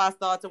what are your last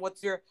thoughts, and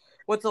what's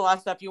the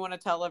last stuff you want to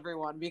tell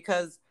everyone?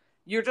 Because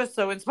you're just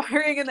so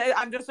inspiring, and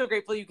I'm just so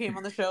grateful you came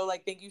on the show.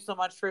 Like, thank you so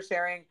much for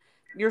sharing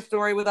your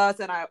story with us,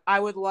 and I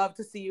would love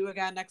to see you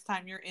again next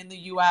time you're in the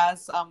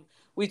US.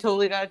 We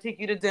totally got to take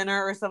you to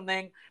dinner or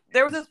something.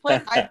 There was this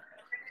place I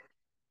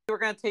we were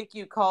gonna take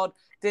you called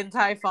Din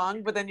Tai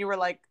Fung, but then you were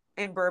like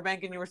in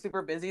Burbank and you were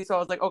super busy, so I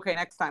was like, okay,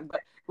 next time.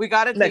 But we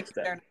got to take Next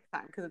you there time. next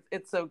time because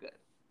it's so good.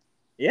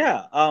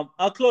 Yeah,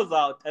 I'll close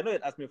out. I know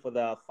it asked me for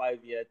the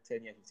 5 year,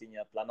 10 year, 15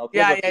 year plan. I'll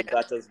close Yeah, out yeah, with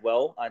yeah, that as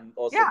well, and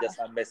also yeah, just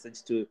a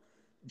message to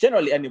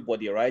generally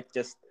anybody, right?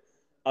 Just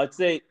I'd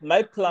say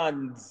my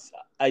plans.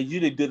 I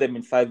usually do them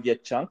in 5 year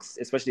chunks,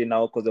 especially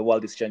now because the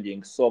world is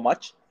changing so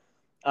much.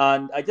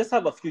 And I just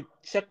have a few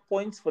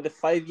checkpoints for the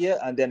 5 year,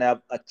 and then I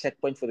have a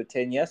checkpoint for the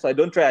 10 year. So I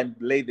don't try and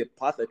lay the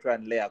path. I try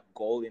and lay a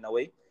goal in a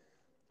way.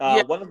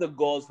 yeah, One of the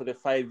goals for the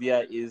 5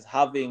 year is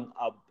having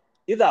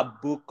either a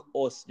book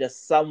or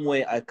just some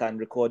way I can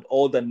record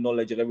all the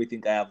knowledge of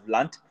everything I have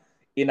learned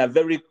in a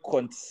very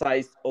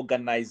concise,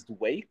 organized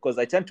way. Because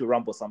I tend to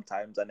ramble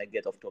sometimes and I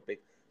get off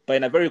topic, but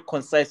in a very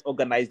concise,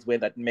 organized way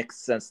that makes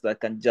sense. That I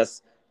can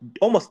just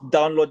almost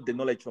download the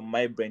knowledge from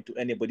my brain to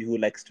anybody who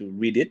likes to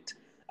read it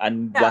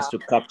and wants yeah.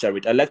 to capture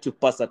it. I like to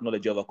pass that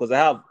knowledge over because I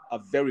have a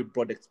very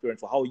broad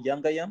experience for how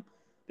young I am.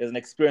 There's an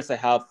experience I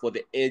have for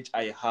the age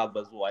I have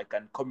as well. I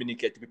can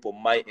communicate to people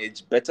my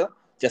age better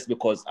just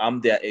because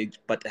I'm their age,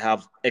 but I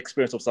have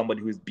experience of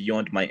somebody who is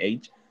beyond my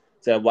age.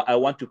 So I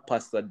want to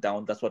pass that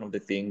down. That's one of the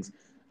things.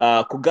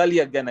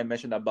 Kugali, again, I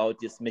mentioned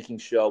about just making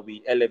sure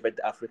we elevate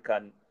the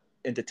African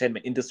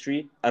entertainment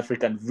industry,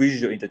 African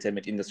visual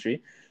entertainment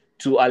industry,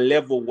 to a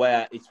level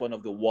where it's one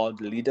of the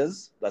world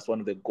leaders. That's one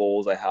of the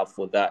goals I have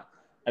for that.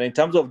 And in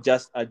terms of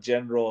just a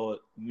general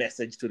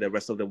message to the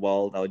rest of the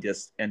world, I'll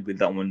just end with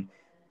that one.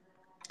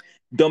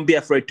 Don't be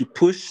afraid to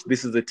push.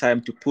 This is the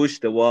time to push.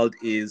 The world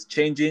is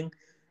changing.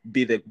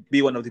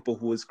 Be one of the people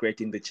who is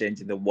creating the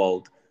change in the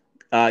world.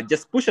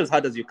 Just push as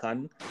hard as you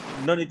can.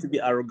 No need to be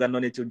arrogant. No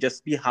need to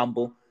just be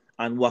humble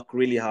and work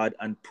really hard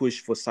and push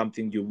for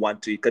something you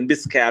want to. It can be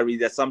scary.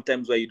 There's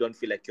sometimes where you don't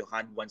feel like your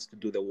hand wants to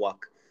do the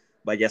work,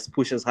 but just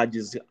push as hard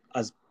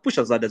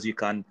as you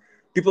can.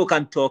 People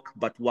can talk,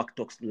 but work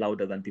talks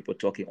louder than people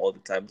talking all the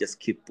time. Just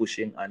keep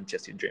pushing and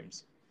chase your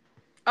dreams.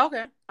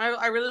 Okay,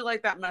 I really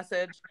like that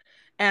message,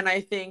 and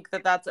I think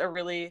that that's a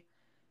really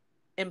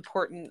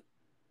important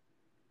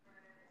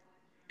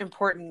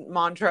important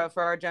mantra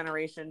for our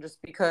generation, just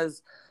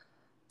because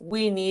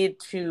we need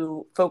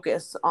to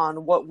focus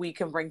on what we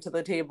can bring to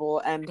the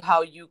table and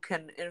how you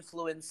can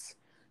influence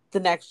the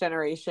next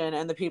generation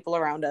and the people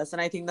around us.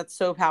 And I think that's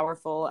so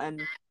powerful.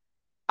 And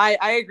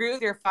I agree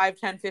with your 5,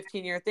 10,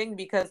 15 year thing,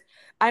 because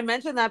I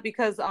mentioned that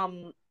because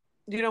in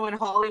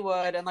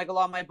Hollywood and like a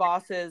lot of my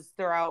bosses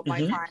throughout my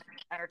Mm-hmm. time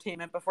in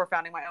entertainment before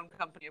founding my own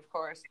company, of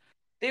course,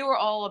 they were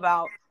all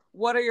about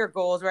what are your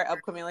goals, right,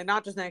 upcoming, like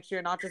not just next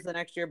year, not just the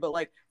next year, but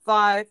like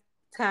 5,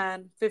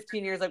 10,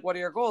 15 years, like what are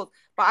your goals?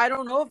 But I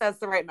don't know if that's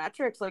the right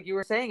metrics. Like you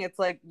were saying, it's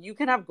like you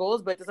can have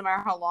goals, but it doesn't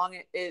matter how long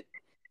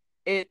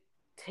it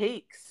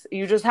takes.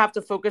 You just have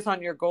to focus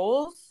on your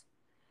goals,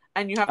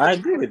 and you have to I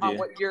agree focus with on you.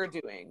 what you're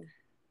doing.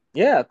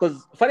 Yeah,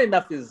 because funny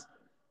enough is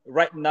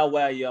right now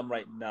where I am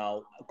right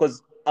now,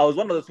 because I was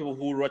one of those people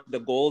who wrote the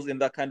goals in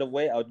that kind of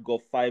way. I would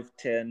go 5,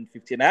 10,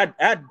 15. I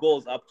had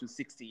goals up to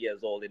 60 years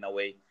old in a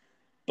way.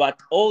 But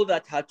all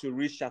that had to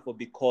reshuffle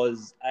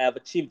because I have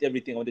achieved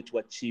everything I wanted to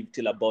achieve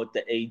till about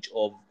the age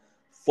of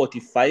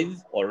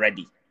 45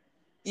 already. So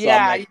I'm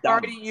Yeah, like,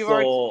 damn. you've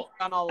already So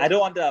done all I of don't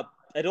it. want the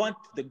I don't want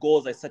the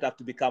goals I set up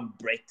to become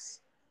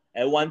breaks.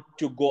 I want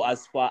to go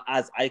as far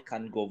as I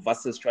can go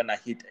versus trying to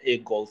hit a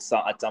goal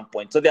at some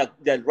point. So there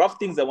are rough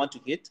things I want to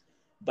hit,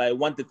 but I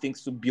want the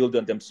things to build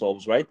on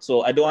themselves, right?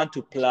 So I don't want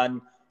to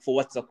plan for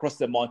what's across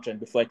the mountain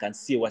before I can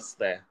see what's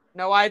there.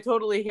 No, I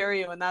totally hear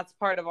you, and that's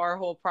part of our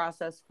whole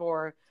process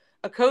for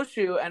a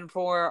Koshu and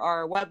for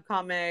our web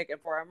comic and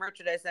for our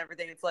merchandise and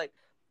everything. It's like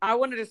I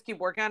want to just keep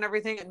working on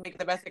everything and make it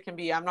the best it can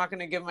be. I'm not going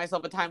to give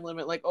myself a time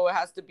limit, like, oh, it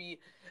has to be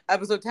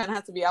episode 10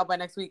 has to be out by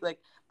next week. Like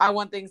I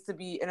want things to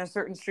be in a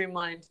certain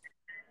streamlined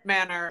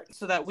manner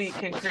so that we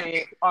can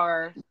create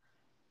our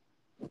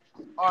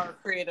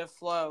creative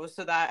flow,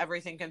 so that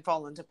everything can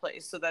fall into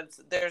place, so that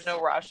there's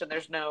no rush and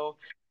there's no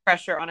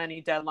pressure on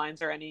any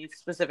deadlines or any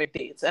specific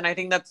dates. And I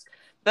think that's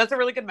a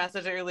really good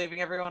message that you're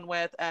leaving everyone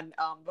with. And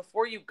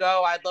before you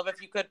go, I'd love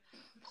if you could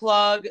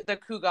plug the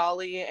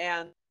Kugali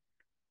and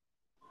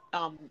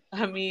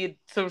Hamid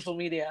social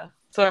media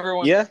so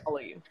everyone can Yeah. follow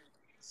you.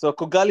 So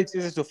Kugali, it's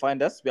easy to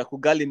find us. We are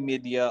Kugali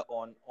Media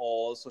on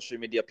all social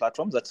media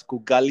platforms. That's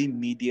Kugali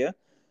Media.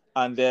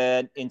 And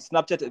then in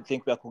Snapchat, I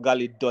think we are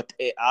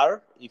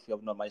Kugali.ar, if you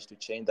have not managed to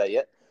change that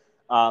yet.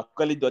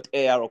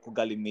 Kugali.ar or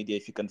Kugali Media,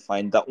 if you can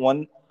find that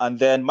one. And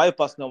then my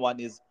personal one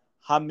is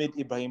Hamid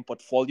Ibrahim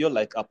Portfolio,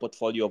 like a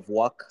portfolio of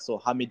work. So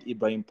Hamid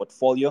Ibrahim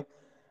Portfolio.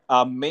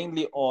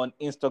 Mainly on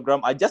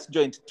Instagram. I just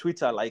joined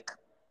Twitter like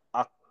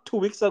 2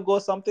 weeks ago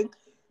or something.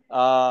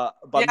 But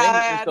Yeah, mainly I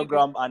added you.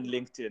 Instagram and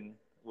LinkedIn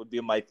would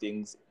be my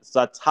things. So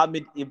that's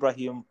Hamid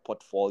Ibrahim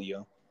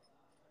Portfolio.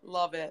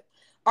 Love it.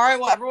 All right,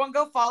 well, everyone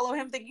go follow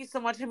him. Thank you so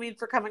much, Hamid,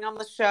 for coming on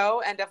the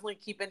show, and definitely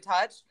keep in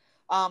touch.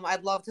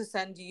 I'd love to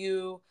send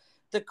you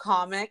the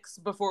comics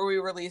before we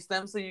release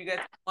them so you guys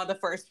are one of the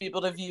first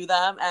people to view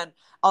them. And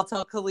I'll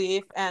tell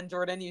Khalif and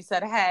Jordan you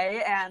said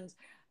hey. And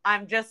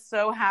I'm just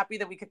so happy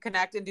that we could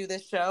connect and do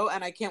this show.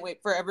 And I can't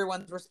wait for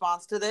everyone's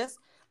response to this.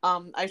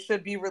 I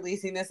should be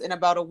releasing this in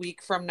about a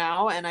week from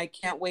now. And I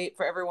can't wait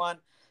for everyone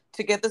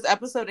to get this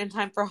episode in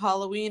time for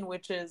Halloween,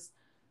 which is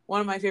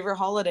one of my favorite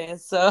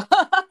holidays. So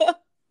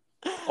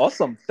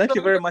Awesome. Thank so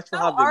you we very will much for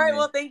know. All having right. me.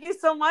 Well, thank you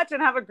so much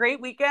and have a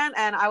great weekend.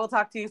 And I will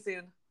talk to you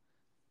soon.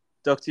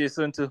 Talk to you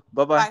soon too.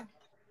 Bye bye. Bye.